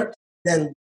short hair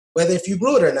than whether if you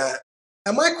grew it or not."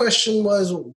 And my question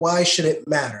was, why should it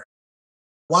matter?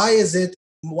 Why is it?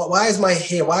 Why is my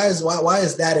hair? Why is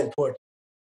that important?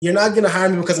 You're not going to hire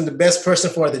me because I'm the best person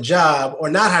for the job, or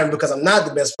not hire me because I'm not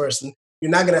the best person.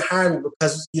 You're not going to hire me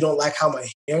because you don't like how my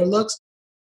hair looks.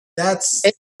 That's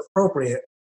appropriate.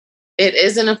 It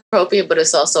isn't appropriate, but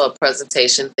it's also a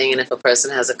presentation thing. And if a person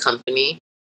has a company,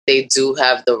 they do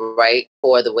have the right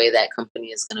for the way that company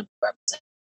is going to be represented.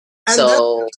 And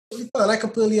so that's fine. I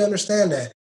completely understand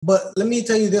that. But let me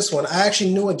tell you this one. I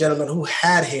actually knew a gentleman who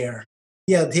had hair.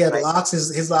 He had right. locks.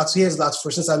 His locks. He has locks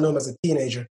since I knew him as a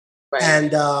teenager. Right.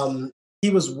 And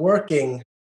he was working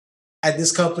at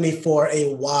this company for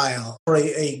a while, for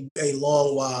a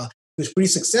long while. He was pretty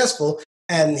successful,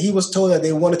 and he was told that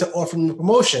they wanted to offer him a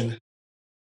promotion.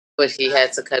 But he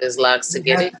had to cut his locks to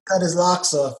get it? Cut his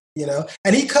locks off, you know.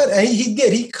 And he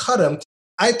did. He cut them.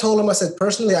 I told him, I said,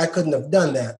 personally, I couldn't have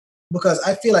done that because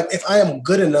I feel like if I am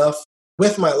good enough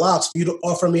with my locks for you to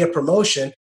offer me a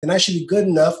promotion, then I should be good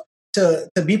enough to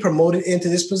be promoted into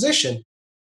this position.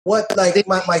 What, like,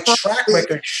 my track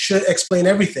record should explain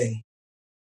everything.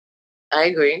 I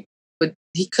agree. But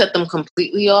he cut them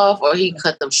completely off, or he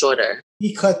cut them shorter?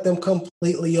 He cut them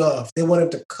completely off. They wanted him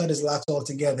to cut his locks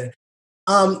altogether.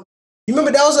 You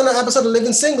remember that was on an episode of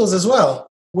Living Singles as well,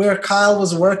 where Kyle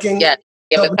was working. Yeah,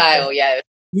 with Kyle, yeah.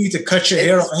 You need to cut your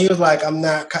hair off. He was like, I'm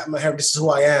not cutting my hair. This is who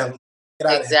I am.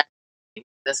 Get out of here.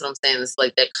 That's what I'm saying. It's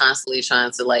like they're constantly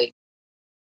trying to, like,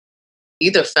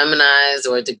 either feminize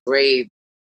or degrade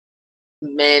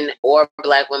men or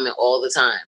Black women all the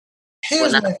time.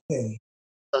 Here's my thing.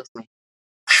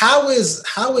 How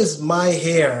is my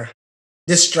hair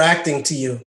distracting to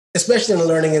you, especially in a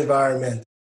learning environment?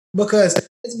 Because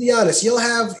let's be honest, you'll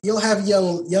have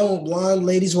young blonde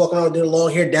ladies walking around with their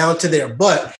long hair down to their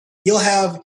butt. You'll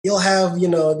have you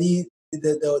know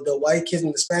the white kids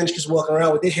and the Spanish kids walking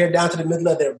around with their hair down to the middle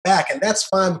of their back, and that's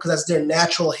fine because that's their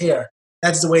natural hair.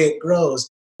 That's the way it grows.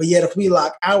 But yet, if we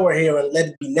lock our hair and let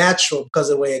it be natural because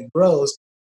of the way it grows,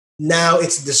 now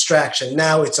it's a distraction.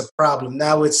 Now it's a problem.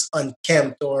 Now it's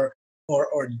unkempt or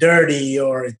dirty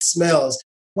or it smells.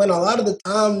 When a lot of the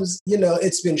times, you know,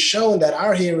 it's been shown that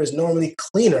our hair is normally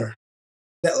cleaner.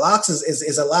 That locks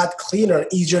is a lot cleaner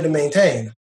and easier to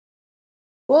maintain.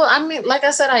 Well, I mean, like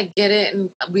I said, I get it.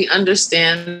 And we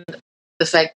understand the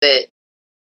fact that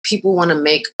people want to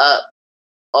make up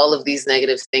all of these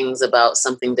negative things about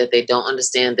something that they don't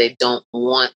understand, they don't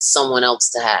want someone else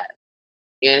to have.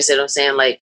 You understand what I'm saying?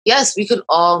 Like, yes, we could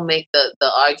all make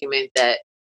the argument that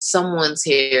someone's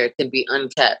hair can be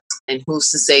unkept, and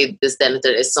who's to say this, that, and the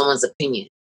third is someone's opinion.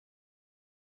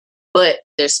 But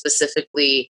they're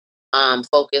specifically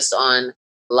focused on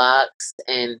locks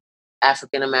and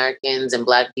African Americans and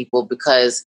Black people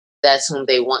because that's whom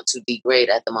they want to degrade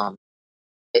at the moment.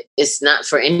 It's not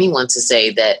for anyone to say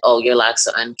that, oh, your locks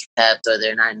are unkept or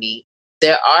they're not neat.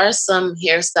 There are some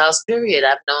hairstyles, period.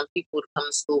 I've known people to come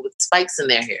to school with spikes in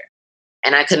their hair,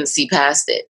 and I couldn't see past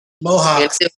it.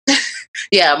 Mohawks.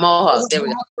 Yeah, mohawks. There we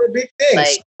go. Were a big thing.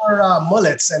 Like, or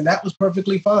mullets, and that was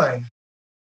perfectly fine.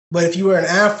 But if you were an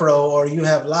afro or you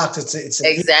have locks, it's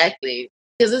exactly,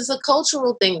 because it's a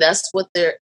cultural thing. That's what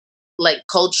they're like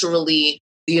culturally.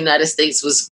 The United States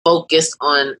was focused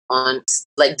on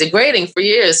like degrading for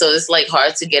years, so it's like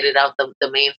hard to get it out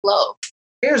the main flow.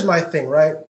 Here's my thing,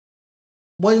 right?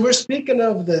 when we're speaking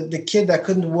of the kid that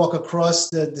couldn't walk across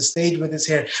the stage with his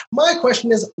hair, my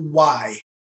question is why?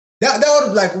 That would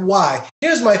be like, why?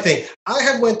 Here's my thing. I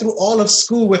have went through all of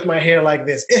school with my hair like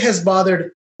this. It has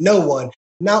bothered no one.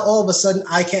 Now all of a sudden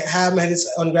I can't have my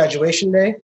this on graduation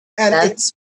day. And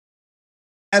That's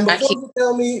and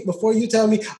before you tell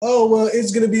me, oh well,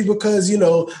 it's gonna be because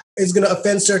it's gonna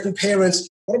offend certain parents.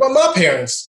 What about my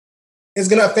parents? It's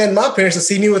gonna offend my parents to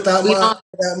see me without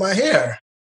my hair.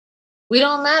 We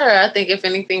don't matter. I think if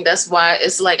anything, that's why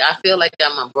it's like I feel like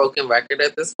I'm a broken record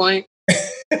at this point.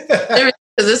 Because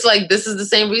it's like this is the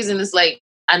same reason. It's like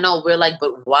I know we're like,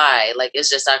 but why? Like it's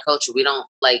just our culture. We don't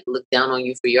like look down on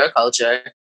you for your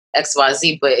culture,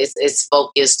 XYZ. But it's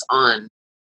focused on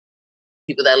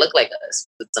people that look like us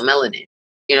with some melanin.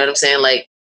 You know what I'm saying? Like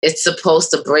it's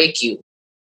supposed to break you.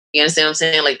 You understand what I'm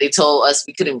saying? Like they told us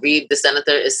we couldn't read the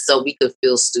senator is so we could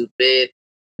feel stupid,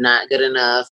 not good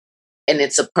enough. And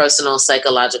it's a personal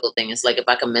psychological thing. It's like if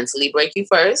I can mentally break you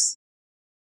first,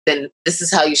 then this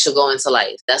is how you should go into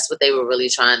life. That's what they were really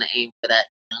trying to aim for that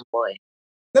young boy.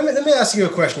 Let me ask you a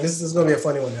question. This is going to be a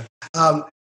funny one now.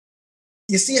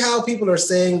 You see how people are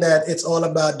saying that it's all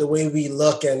about the way we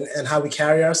look and how we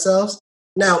carry ourselves?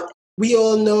 Now, we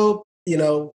all know,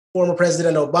 former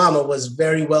President Obama was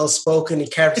very well spoken. He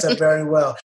carried himself very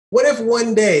well. What if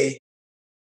one day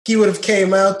he would have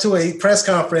came out to a press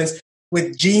conference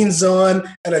with jeans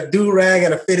on and a do-rag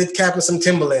and a fitted cap and some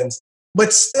Timberlands,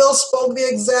 but still spoke the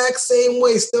exact same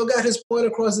way, still got his point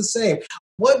across the same?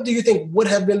 What do you think would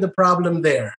have been the problem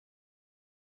there?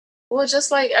 Well, just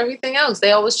like everything else,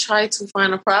 they always try to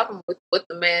find a problem with what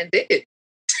the man did.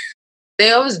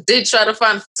 They always did try to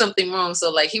find something wrong. So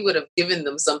like he would have given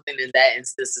them something in that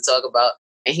instance to talk about,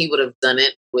 and he would have done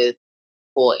it with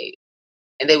Boyd.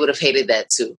 And they would have hated that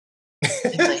too.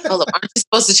 Like, hold up, aren't you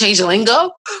supposed to change the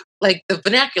lingo? Like the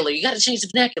vernacular, you got to change the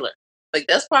vernacular. Like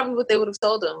that's probably what they would have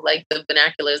told him. Like the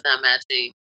vernacular is not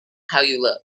matching how you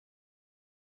look.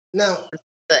 Now,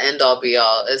 the end all be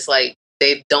all. It's like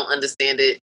they don't understand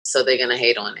it, so they're gonna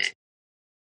hate on it.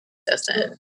 That's the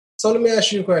end. So let me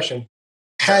ask you a question.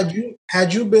 Had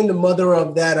you been the mother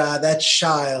of that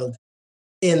child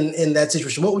in that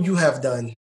situation, what would you have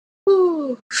done?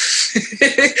 Ooh.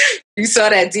 You saw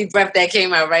that deep breath that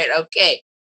came out, right? Okay.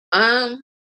 Honestly,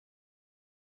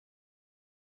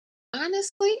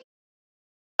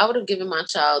 I would have given my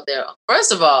child their.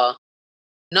 First of all,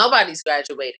 nobody's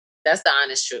graduating. That's the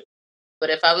honest truth.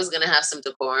 But if I was gonna have some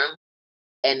decorum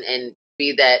and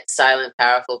be that silent,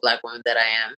 powerful Black woman that I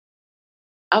am,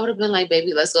 I would have been like,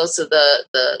 baby, let's go to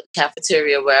the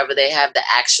cafeteria, wherever they have the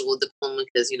actual diploma,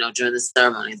 because, during the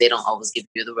ceremony, they don't always give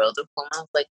you the real diploma.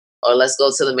 Like, or let's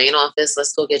go to the main office.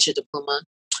 Let's go get your diploma.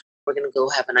 We're going to go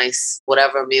have a nice,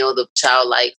 whatever meal the child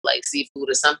like seafood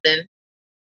or something.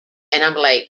 And I'm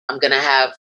like, I'm going to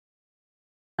have,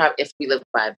 if we live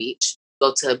by a beach,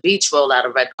 go to a beach, roll out a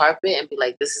red carpet and be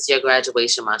like, this is your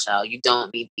graduation, my child. You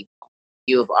don't need people.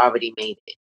 You have already made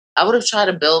it. I would have tried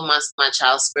to build my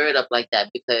child's spirit up like that,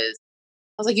 because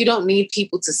I was like, you don't need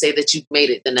people to say that you've made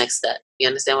it the next step. You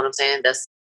understand what I'm saying? That's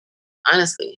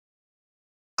honestly.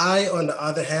 I, on the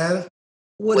other hand,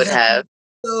 would have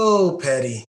so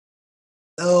petty.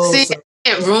 See, I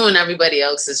can't ruin everybody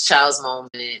else's child's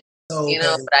moment. So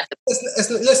but I could...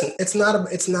 listen, it's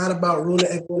not about ruining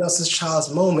everyone else's child's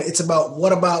moment. It's about,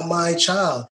 what about my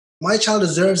child? My child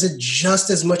deserves it just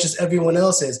as much as everyone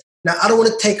else's. Now, I don't want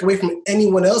to take away from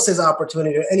anyone else's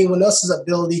opportunity or anyone else's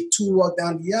ability to walk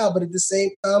down the aisle, but at the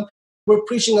same time, we're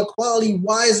preaching equality.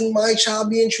 Why isn't my child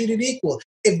being treated equal?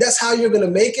 If that's how you're going to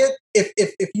make it,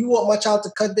 if you want my child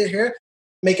to cut their hair,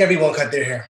 make everyone cut their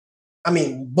hair. I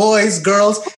mean, boys,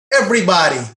 girls,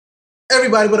 everybody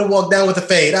would have walked down with a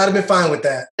fade. I'd have been fine with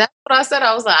that. That's what I said.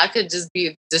 I was like, I could just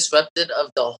be disrupted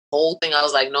of the whole thing. I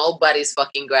was like, nobody's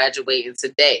fucking graduating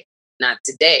today. Not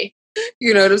today.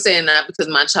 You know what I'm saying? Not because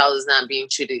my child is not being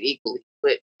treated equally.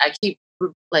 But I keep,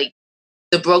 like,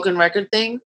 the broken record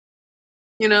thing,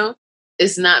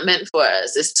 it's not meant for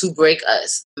us. It's to break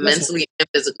us mentally and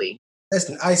physically.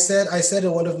 Listen, I said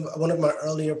in one of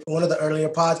the earlier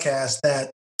podcasts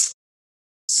that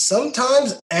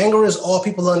sometimes anger is all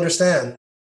people understand.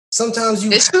 Sometimes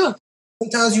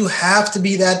you have to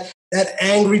be that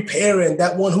angry parent,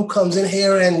 that one who comes in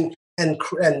here and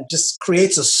just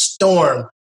creates a storm,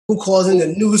 who calls in the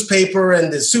newspaper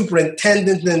and the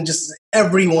superintendent and just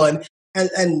everyone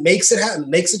and makes it happen,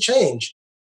 makes a change.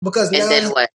 Because now,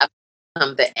 then what?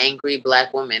 I'm the angry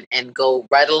Black woman and go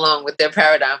right along with their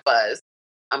paradigm for us.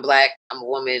 I'm Black, I'm a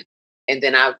woman, and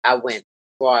then I went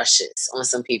raw shits on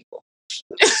some people.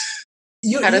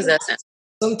 How does that sound?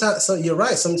 Sometimes, so you're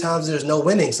right. Sometimes there's no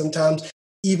winning. Sometimes,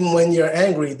 even when you're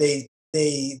angry, they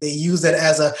they use that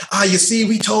as a, you see,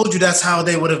 we told you that's how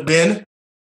they would have been.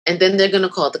 And then they're going to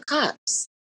call the cops.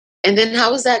 And then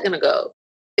how is that going to go?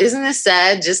 Isn't it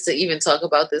sad just to even talk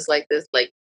about this? Like the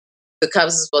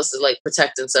cops are supposed to like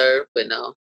protect and serve, but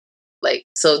no. Like,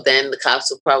 so then the cops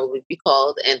will probably be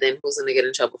called, and then who's going to get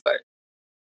in trouble first?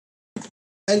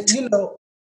 And,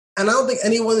 and I don't think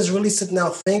anyone is really sitting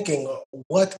out thinking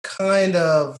what kind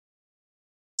of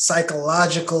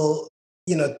psychological,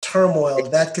 turmoil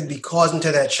that could be causing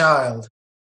to that child.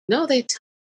 No,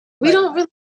 we don't really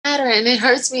matter. And it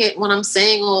hurts me when I'm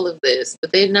saying all of this,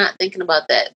 but they're not thinking about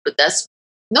that. But that's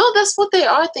what they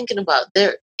are thinking about.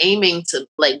 They're aiming to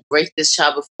like break this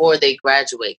child before they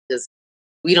graduate, because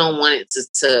we don't want it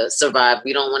to survive.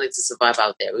 We don't want it to survive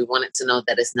out there. We want it to know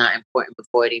that it's not important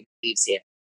before it even leaves here.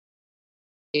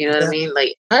 You know what I mean? Like,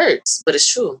 it hurts, but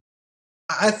it's true.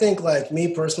 I think, like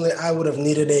me personally, I would have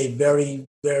needed a very,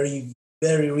 very,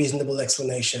 very reasonable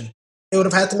explanation. It would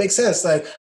have had to make sense. Like,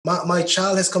 my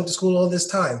child has come to school all this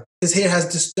time. His hair has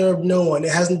disturbed no one.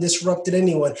 It hasn't disrupted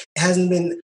anyone. It hasn't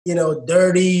been,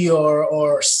 dirty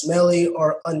or smelly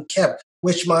or unkept,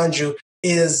 which, mind you,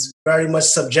 is very much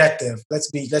subjective. Let's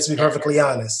be perfectly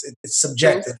honest. It's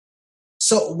subjective.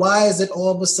 So why is it all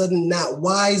of a sudden now?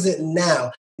 Why is it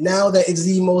now? Now that it's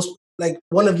the most, like,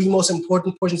 one of the most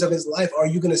important portions of his life, are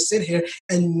you going to sit here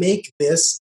and make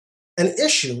this an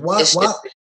issue? Why is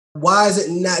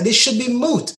it not? This should be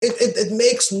moot. It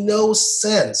makes no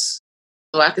sense.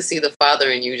 Well, I could see the father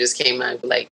in you just came out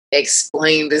like,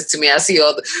 explain this to me. I see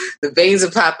all the veins are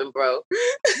popping, bro.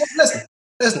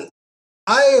 Listen.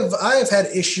 I have had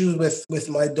issues with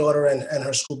my daughter and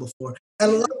her school before.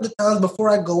 And a lot of the times before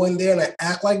I go in there and I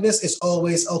act like this, it's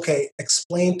always, okay,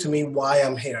 explain to me why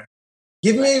I'm here.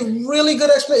 Give me a really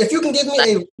good explanation. If you can give me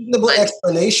a reasonable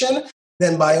explanation,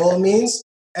 then by all means,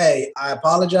 hey, I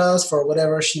apologize for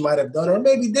whatever she might have done or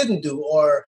maybe didn't do.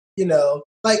 Or,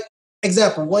 like,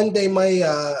 example, one day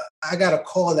I got a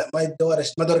call that my daughter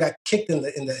got kicked in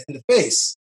the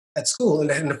face at school,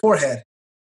 in the forehead.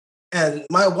 And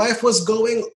my wife was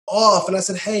going off, and I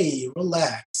said, hey,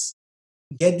 relax.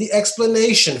 Get the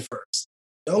explanation first.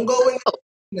 Don't go in,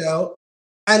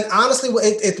 And honestly,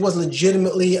 it was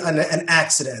legitimately an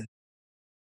accident.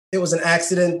 It was an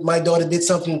accident. My daughter did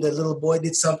something. The little boy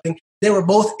did something. They were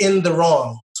both in the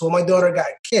wrong. So when my daughter got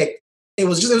kicked, it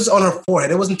was on her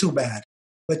forehead. It wasn't too bad.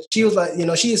 But she was like,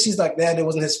 she's like, Dad, it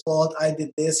wasn't his fault. I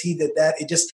did this. He did that.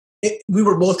 We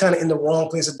were both kind of in the wrong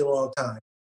place at the wrong time.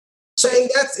 So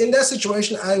in that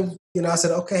situation, I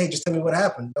said, okay, just tell me what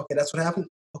happened. Okay, that's what happened.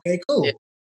 Okay, cool. Yeah.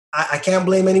 I can't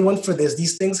blame anyone for this.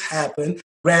 These things happen.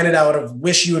 Granted, I would have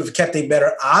wished you would have kept a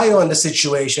better eye on the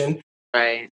situation.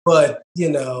 Right. But,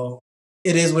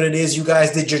 it is what it is. You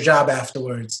guys did your job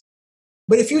afterwards.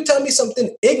 But if you tell me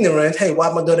something ignorant, hey,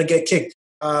 why'd my daughter get kicked?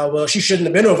 Well, she shouldn't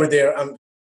have been over there.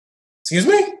 Excuse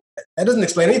me? That doesn't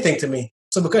explain anything to me.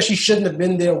 So because she shouldn't have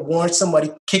been there, warrant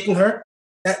somebody kicking her?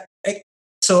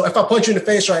 So if I punch you in the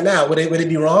face right now, would it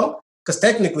be wrong? Because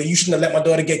technically, you shouldn't have let my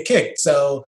daughter get kicked.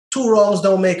 So 2 wrongs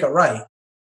don't make a right.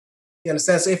 You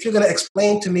understand? So if you're going to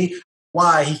explain to me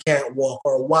why he can't walk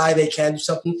or why they can't do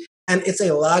something, and it's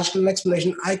a logical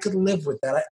explanation, I could live with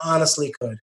that. I honestly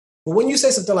could. But when you say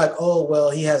something like, oh,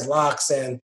 well, he has locks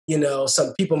and,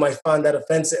 some people might find that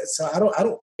offensive. So I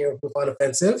don't care if people find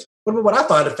offensive. What about what I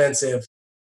find offensive?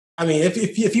 I mean,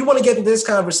 if you want to get into this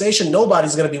conversation,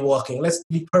 nobody's going to be walking. Let's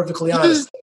be perfectly honest.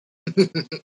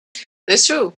 It's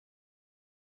true.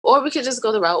 Or we could just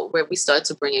go the route where we start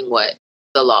to bring in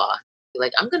the law.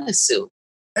 Like, I'm going to sue.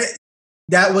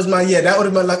 That would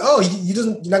have been like, oh, you're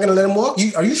not going to let him walk?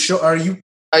 Are you sure? Are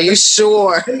you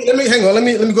sure? Let me hang on. Let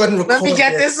me go ahead and record. Let me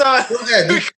get this on. Go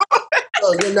ahead.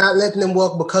 Oh, you're not letting him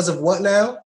walk because of what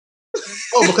now?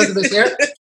 Oh, because of his hair?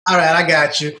 All right, I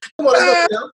got you. Come on,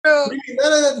 let's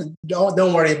go. No.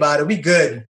 Don't worry about it. We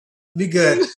good.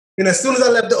 And as soon as I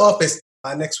left the office,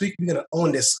 next week, we're going to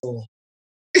own this school.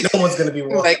 No one's going to be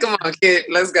walking. Like, come on, kid,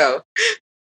 let's go.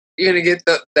 You're going to get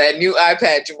that new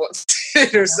iPad you want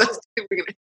or something.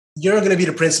 You're going to be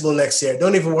the principal next year.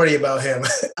 Don't even worry about him.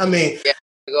 I mean, yeah,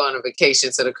 go on a vacation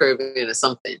to the Caribbean or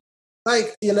something. Like,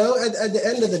 at the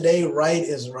end of the day, right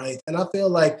is right. And I feel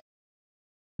like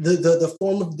the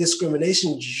form of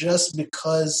discrimination just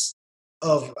because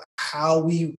of how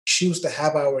we choose to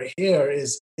have our hair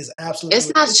is absolutely...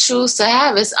 It's not choose to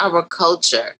have, it's our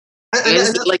culture. And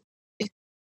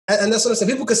that's what I said.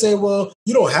 People could say, well,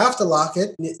 you don't have to lock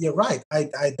it. You're right.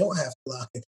 I don't have to lock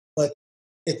it. But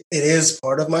it is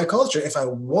part of my culture. If I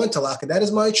want to lock it, that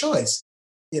is my choice.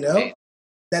 Right.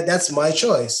 That's my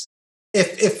choice.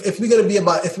 If we're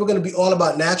gonna be all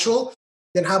about natural,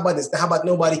 then how about this? How about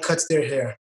nobody cuts their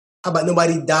hair? How about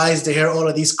nobody dyes their hair all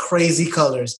of these crazy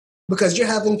colors? Because you're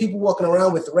having people walking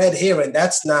around with red hair, and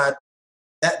that's not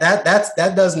that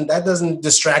doesn't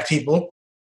distract people.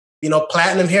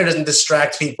 Platinum hair doesn't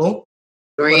distract people.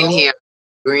 Green hair,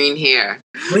 green hair,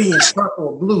 green,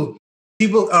 purple, blue.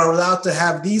 People are allowed to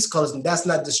have these colors, and that's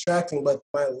not distracting. But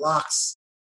my locks,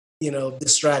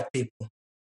 distract people.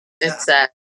 It's sad.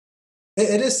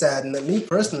 It is sad, and me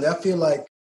personally, I feel like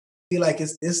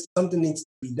it's something needs to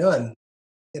be done.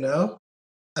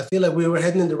 I feel like we were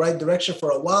heading in the right direction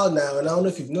for a while now, and I don't know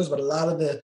if you've noticed, but a lot of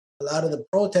the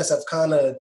protests have kind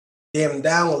of dimmed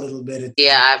down a little bit.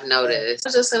 Yeah, I've noticed. I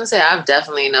was just gonna say I've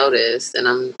definitely noticed, and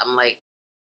I'm like,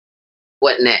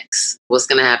 what next? What's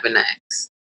gonna happen next?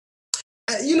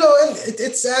 And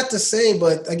it's sad to say,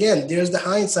 but again, there's the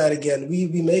hindsight again. We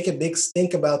make a big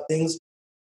stink about things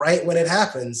right when it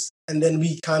happens, and then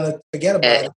we kind of forget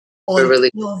about it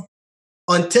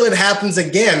until it happens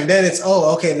again. Then it's,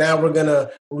 okay, now we're gonna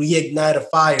reignite a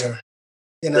fire.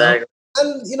 Exactly.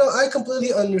 And I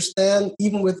completely understand.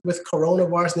 Even with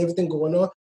coronavirus and everything going on,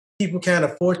 people can't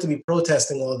afford to be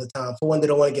protesting all the time. For one, they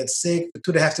don't want to get sick. For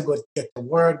two, they have to go get to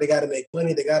work. They got to make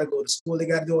money. They got to go to school. They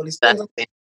got to do all these things.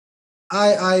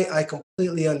 I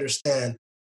completely understand,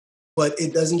 but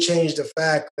it doesn't change the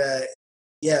fact that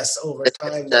yes, over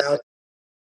time now,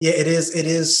 it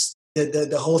is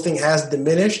the whole thing has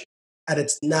diminished, and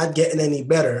it's not getting any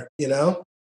better.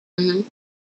 Mm-hmm.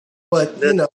 But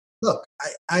look,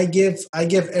 I give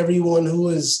everyone who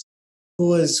has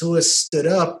stood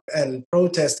up and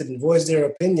protested and voiced their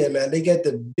opinion, man, they get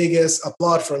the biggest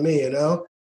applaud from me.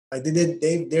 Like they did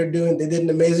an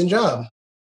amazing job.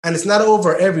 And it's not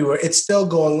over everywhere. It's still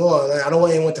going on. I don't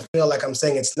want anyone to feel like I'm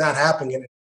saying it's not happening.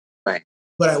 Right.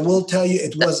 But I will tell you,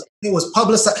 it was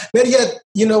publicized. But yet,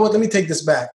 you know what? Let me take this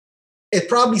back. It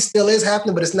probably still is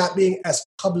happening, but it's not being as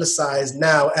publicized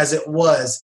now as it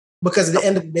was, because at the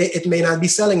end of the day, it may not be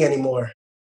selling anymore.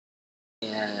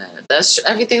 Yeah, that's true.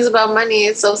 Everything's about money.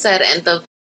 It's so sad. And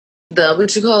the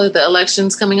what you call it, the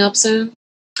elections coming up soon.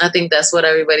 I think that's what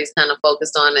everybody's kind of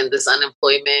focused on, and this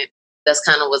unemployment. That's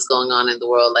kind of what's going on in the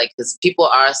world. Like, because people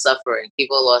are suffering.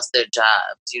 People lost their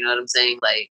jobs. You know what I'm saying?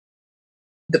 Like,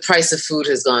 the price of food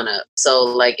has gone up. So,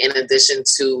 like, in addition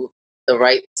to the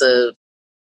rights of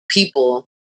people,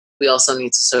 we also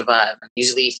need to survive.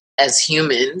 Usually, as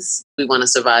humans, we want to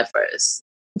survive first.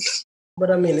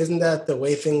 But I mean, isn't that the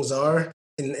way things are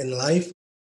in life?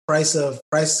 Cost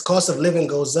of living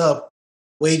goes up,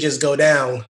 wages go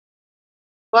down.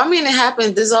 Well, I mean, it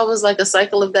happens. There's always like a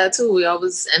cycle of that too. We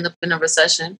always end up in a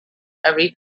recession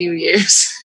every few years.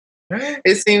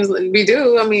 It seems like we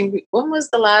do. I mean, when was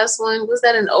the last one? Was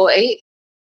that in 2008?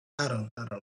 I don't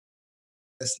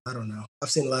know. I've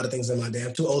seen a lot of things in my day.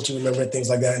 I'm too old to remember things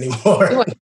like that anymore.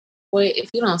 Wait, if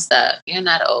you don't stop, you're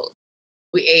not old.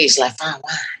 We age like fine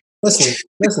wine. Listen.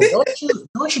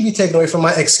 Don't you be taken away from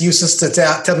my excuses to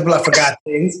tell people I forgot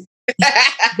things.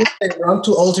 I'm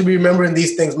too old to be remembering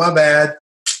these things. My bad.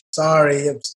 Sorry,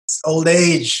 it's old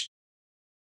age.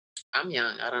 I'm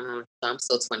young. I don't know. I'm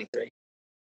still 23.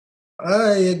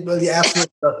 You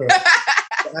absolutely look it.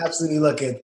 Absolutely look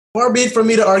it. Far be it from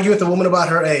me to argue with a woman about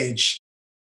her age.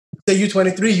 Say you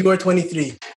 23, you are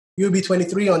 23. You'll be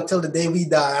 23 until the day we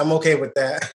die. I'm okay with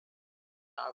that.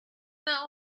 No.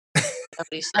 I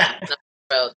already know.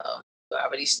 No, though. I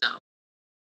already know.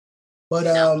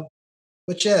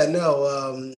 But yeah,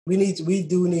 no. We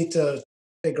do need to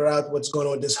figure out what's going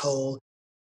on with this whole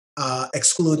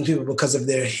excluding people because of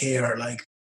their hair. Like,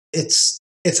 it's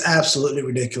absolutely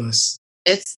ridiculous.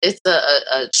 It's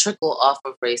a trickle off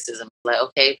of racism. Like,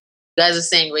 okay, you guys are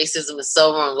saying racism is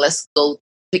so wrong. Let's go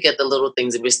pick at the little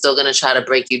things, and we're still going to try to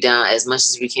break you down as much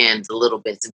as we can, the little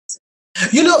bits. And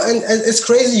it's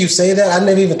crazy you say that. I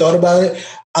never even thought about it.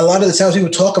 A lot of the times people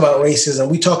talk about racism,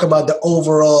 we talk about the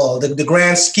overall, the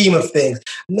grand scheme of things.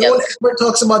 No one ever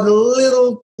talks about the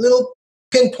little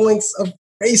pinpoints of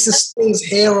racist things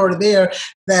here or there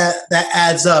that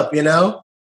adds up,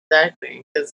 Exactly.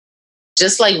 Because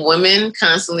just like women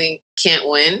constantly can't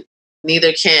win,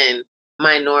 neither can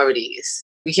minorities.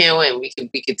 We can't win. We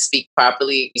could speak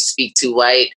properly. We speak too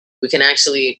white. We can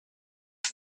actually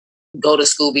go to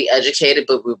school, be educated,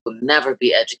 but we will never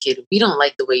be educated. We don't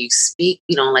like the way you speak.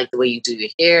 We don't like the way you do your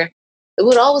hair. It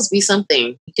would always be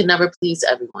something. You can never please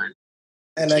everyone.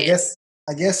 And I guess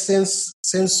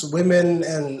since women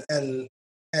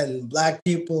and Black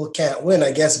people can't win,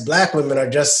 I guess Black women are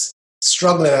just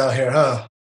struggling out here, huh?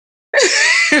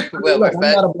 Well, I'm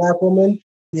not a Black woman,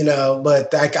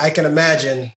 but I can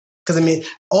imagine, because I mean,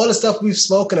 all the stuff we've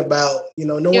spoken about,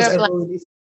 no one's ever really.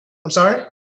 I'm sorry.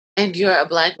 And you're a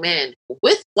Black man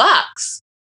with locks.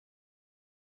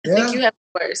 I think you have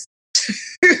it worse.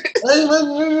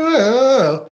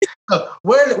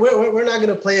 We're not going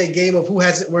to play a game of who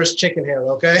has it worse chicken hair,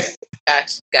 okay?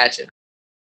 Gotcha.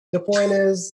 The point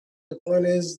is, the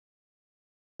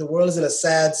world is in a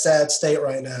sad state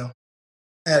right now.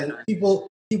 And people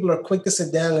are quick to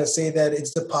sit down and say that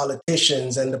it's the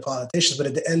politicians, but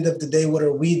at the end of the day, what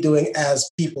are we doing as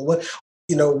people?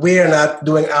 We're not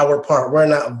doing our part. We're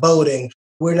not voting.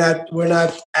 We're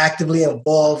not actively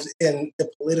involved in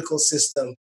the political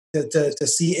system to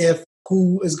see if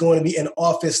who is going to be in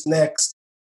office next,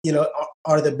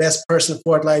 are the best person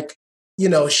for it. Like,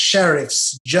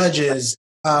 sheriffs, judges,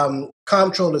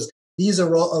 comptrollers. These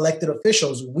are all elected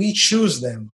officials. We choose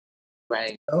them.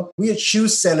 Right. We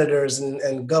choose senators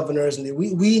and governors, and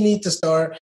we need to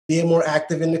start being more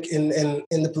active in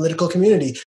the political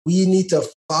community. We need to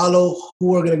follow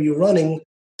who are going to be running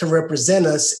to represent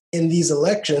us in these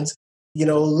elections.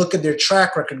 Look at their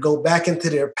track record, go back into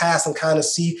their past, and kind of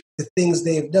see the things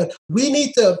they've done. We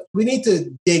need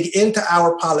to dig into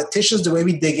our politicians the way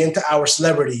we dig into our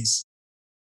celebrities.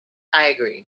 I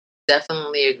agree.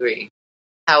 Definitely agree.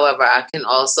 However, I can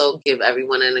also give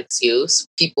everyone an excuse,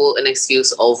 people an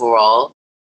excuse overall.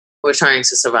 We're trying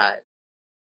to survive.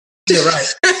 You're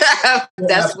right.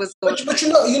 That's what's going on. But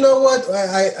you know what?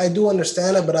 I do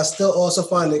understand it, but I still also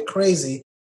find it crazy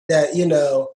that,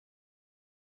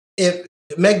 if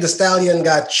Meg Thee Stallion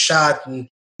got shot and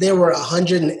there were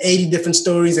 180 different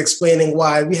stories explaining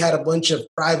why, we had a bunch of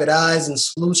private eyes and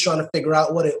sleuths trying to figure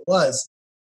out what it was.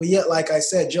 But yet, like I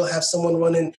said, you'll have someone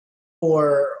running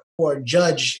for a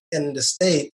judge in the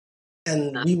state,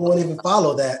 and we won't even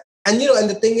follow that. And and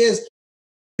the thing is,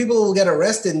 people will get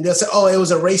arrested and they'll say, "Oh, it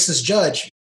was a racist judge."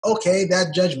 Okay,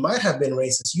 that judge might have been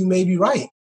racist. You may be right,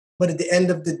 but at the end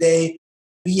of the day,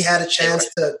 we had a chance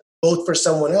to vote for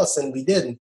someone else, and we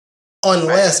didn't.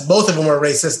 Unless both of them were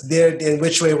racist, in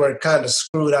which way we're kind of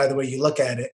screwed either way you look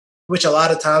at it. Which a lot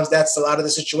of times that's a lot of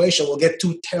the situation. We'll get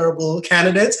two terrible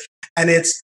candidates, and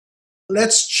it's,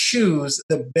 let's choose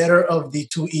the better of the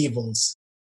two evils.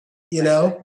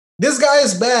 This guy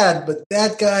is bad, but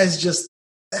that guy is just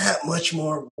that much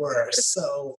more worse.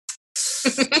 So,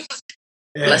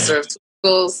 lesser of two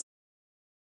evils.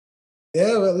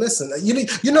 Yeah, well, listen.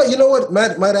 You know what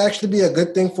might actually be a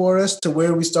good thing for us, to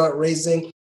where we start raising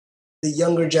the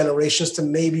younger generations to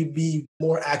maybe be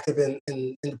more active in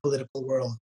the political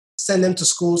world. Send them to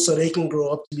school so they can grow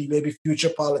up to be maybe future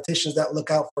politicians that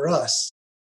look out for us.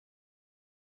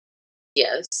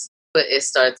 Yes, but it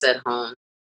starts at home,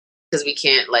 because we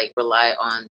can't rely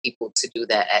on people to do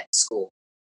that at school.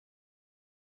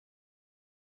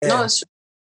 Yeah. No, it's true.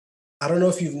 I don't know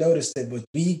if you've noticed it, but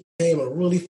we came a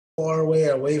really far way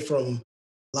away from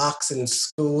locks in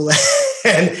school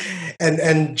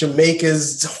and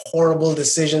Jamaica's horrible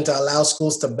decision to allow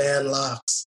schools to ban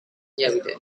locks. Yeah, we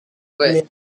did. But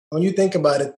when you think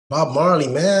about it, Bob Marley,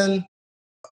 man.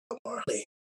 Bob Marley.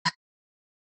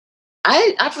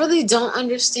 I really don't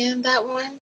understand that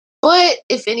one. But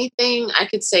if anything, I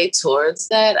could say towards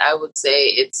that, I would say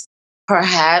it's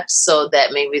perhaps so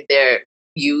that maybe their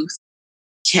youth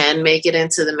can make it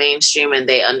into the mainstream, and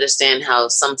they understand how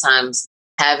sometimes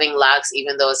having locks,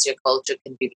 even though it's your culture,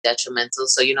 can be detrimental.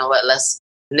 So you know what? Let's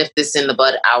nip this in the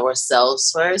bud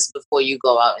ourselves first before you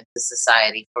go out into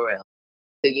society for real.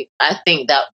 So I think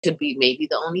that could be maybe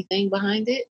the only thing behind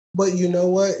it. But you know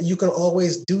what? You can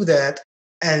always do that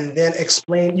and then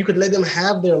explain. You could let them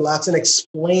have their locks and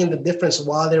explain the difference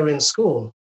while they're in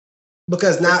school.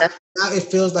 Because now it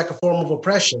feels like a form of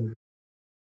oppression.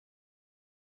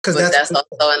 But that's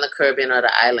also in the Caribbean or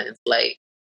the islands. Like,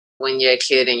 when you're a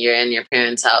kid and you're in your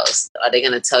parents' house, are they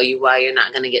going to tell you why you're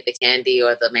not going to get the candy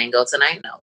or the mango tonight?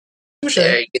 No. Touche.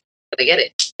 You're going to get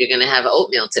it. You're going to have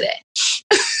oatmeal today.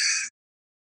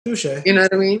 Touche. You know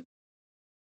what I mean?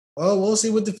 Well, we'll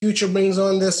see what the future brings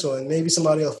on this one. Maybe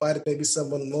somebody will fight it, maybe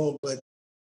someone won't. But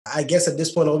I guess at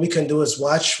this point, all we can do is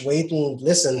watch, wait, and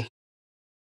listen.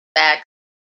 Back.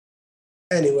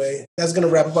 Anyway, that's going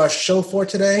to wrap up our show for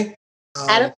today.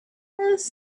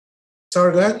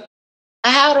 Sorry, go ahead. I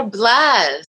had a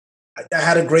blast. I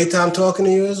had a great time talking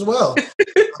to you as well.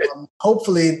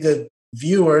 Hopefully the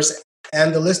viewers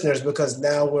and the listeners, because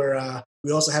now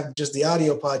we also have just the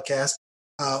audio podcast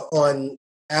on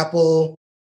Apple,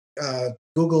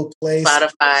 Google Play,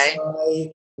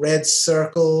 Spotify, Red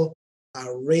Circle,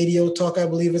 Radio Talk, I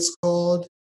believe it's called.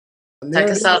 Check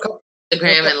us out on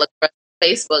Instagram and look for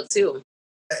Facebook too.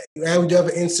 Yeah, we do have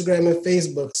an Instagram and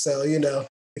Facebook. So,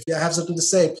 if you have something to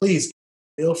say, please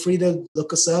feel free to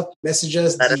look us up, message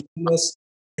us, DM us.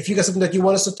 If you got something that you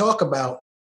want us to talk about,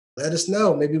 let us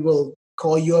know. Maybe we'll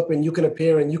call you up and you can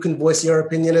appear and you can voice your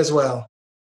opinion as well.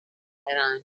 Right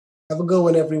on. Have a good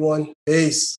one, everyone.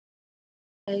 Peace.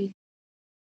 Bye.